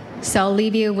it, so I'll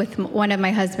leave you with one of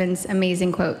my husband's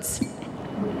amazing quotes.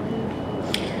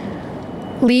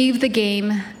 Leave the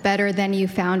game better than you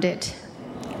found it.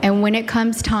 And when it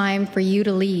comes time for you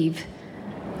to leave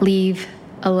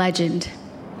a legend.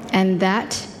 And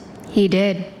that he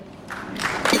did.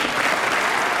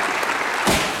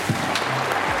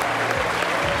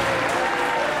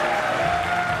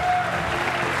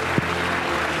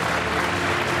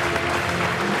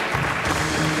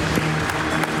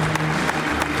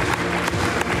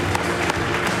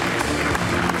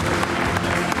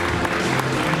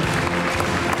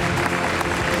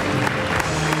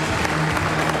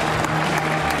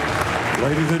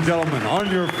 Ladies and gentlemen,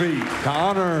 on your feet to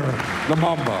honor the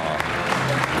Mamba,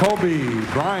 Kobe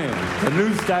Bryant, the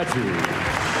new statue.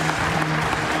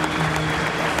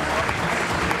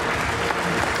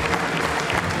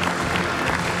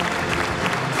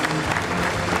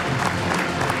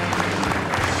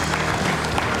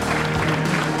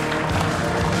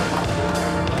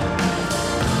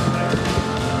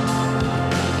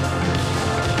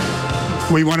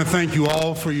 We want to thank you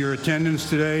all for your attendance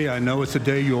today. I know it's a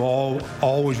day you'll all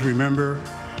always remember,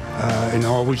 and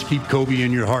always keep Kobe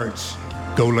in your hearts.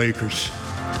 Go Lakers.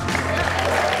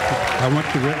 I want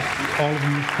the rest, all of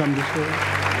you to come this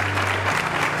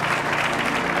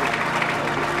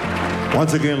way.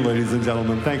 Once again, ladies and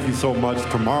gentlemen, thank you so much.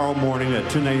 Tomorrow morning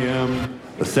at 10 a.m.,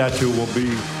 the statue will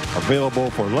be available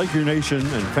for Laker Nation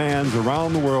and fans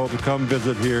around the world to come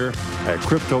visit here at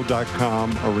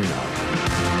Crypto.com Arena.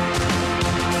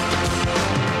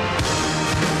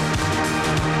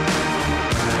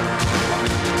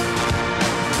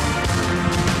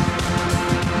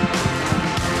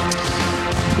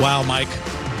 Wow, Mike.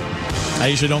 I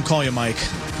usually don't call you Mike.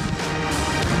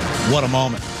 What a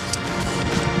moment.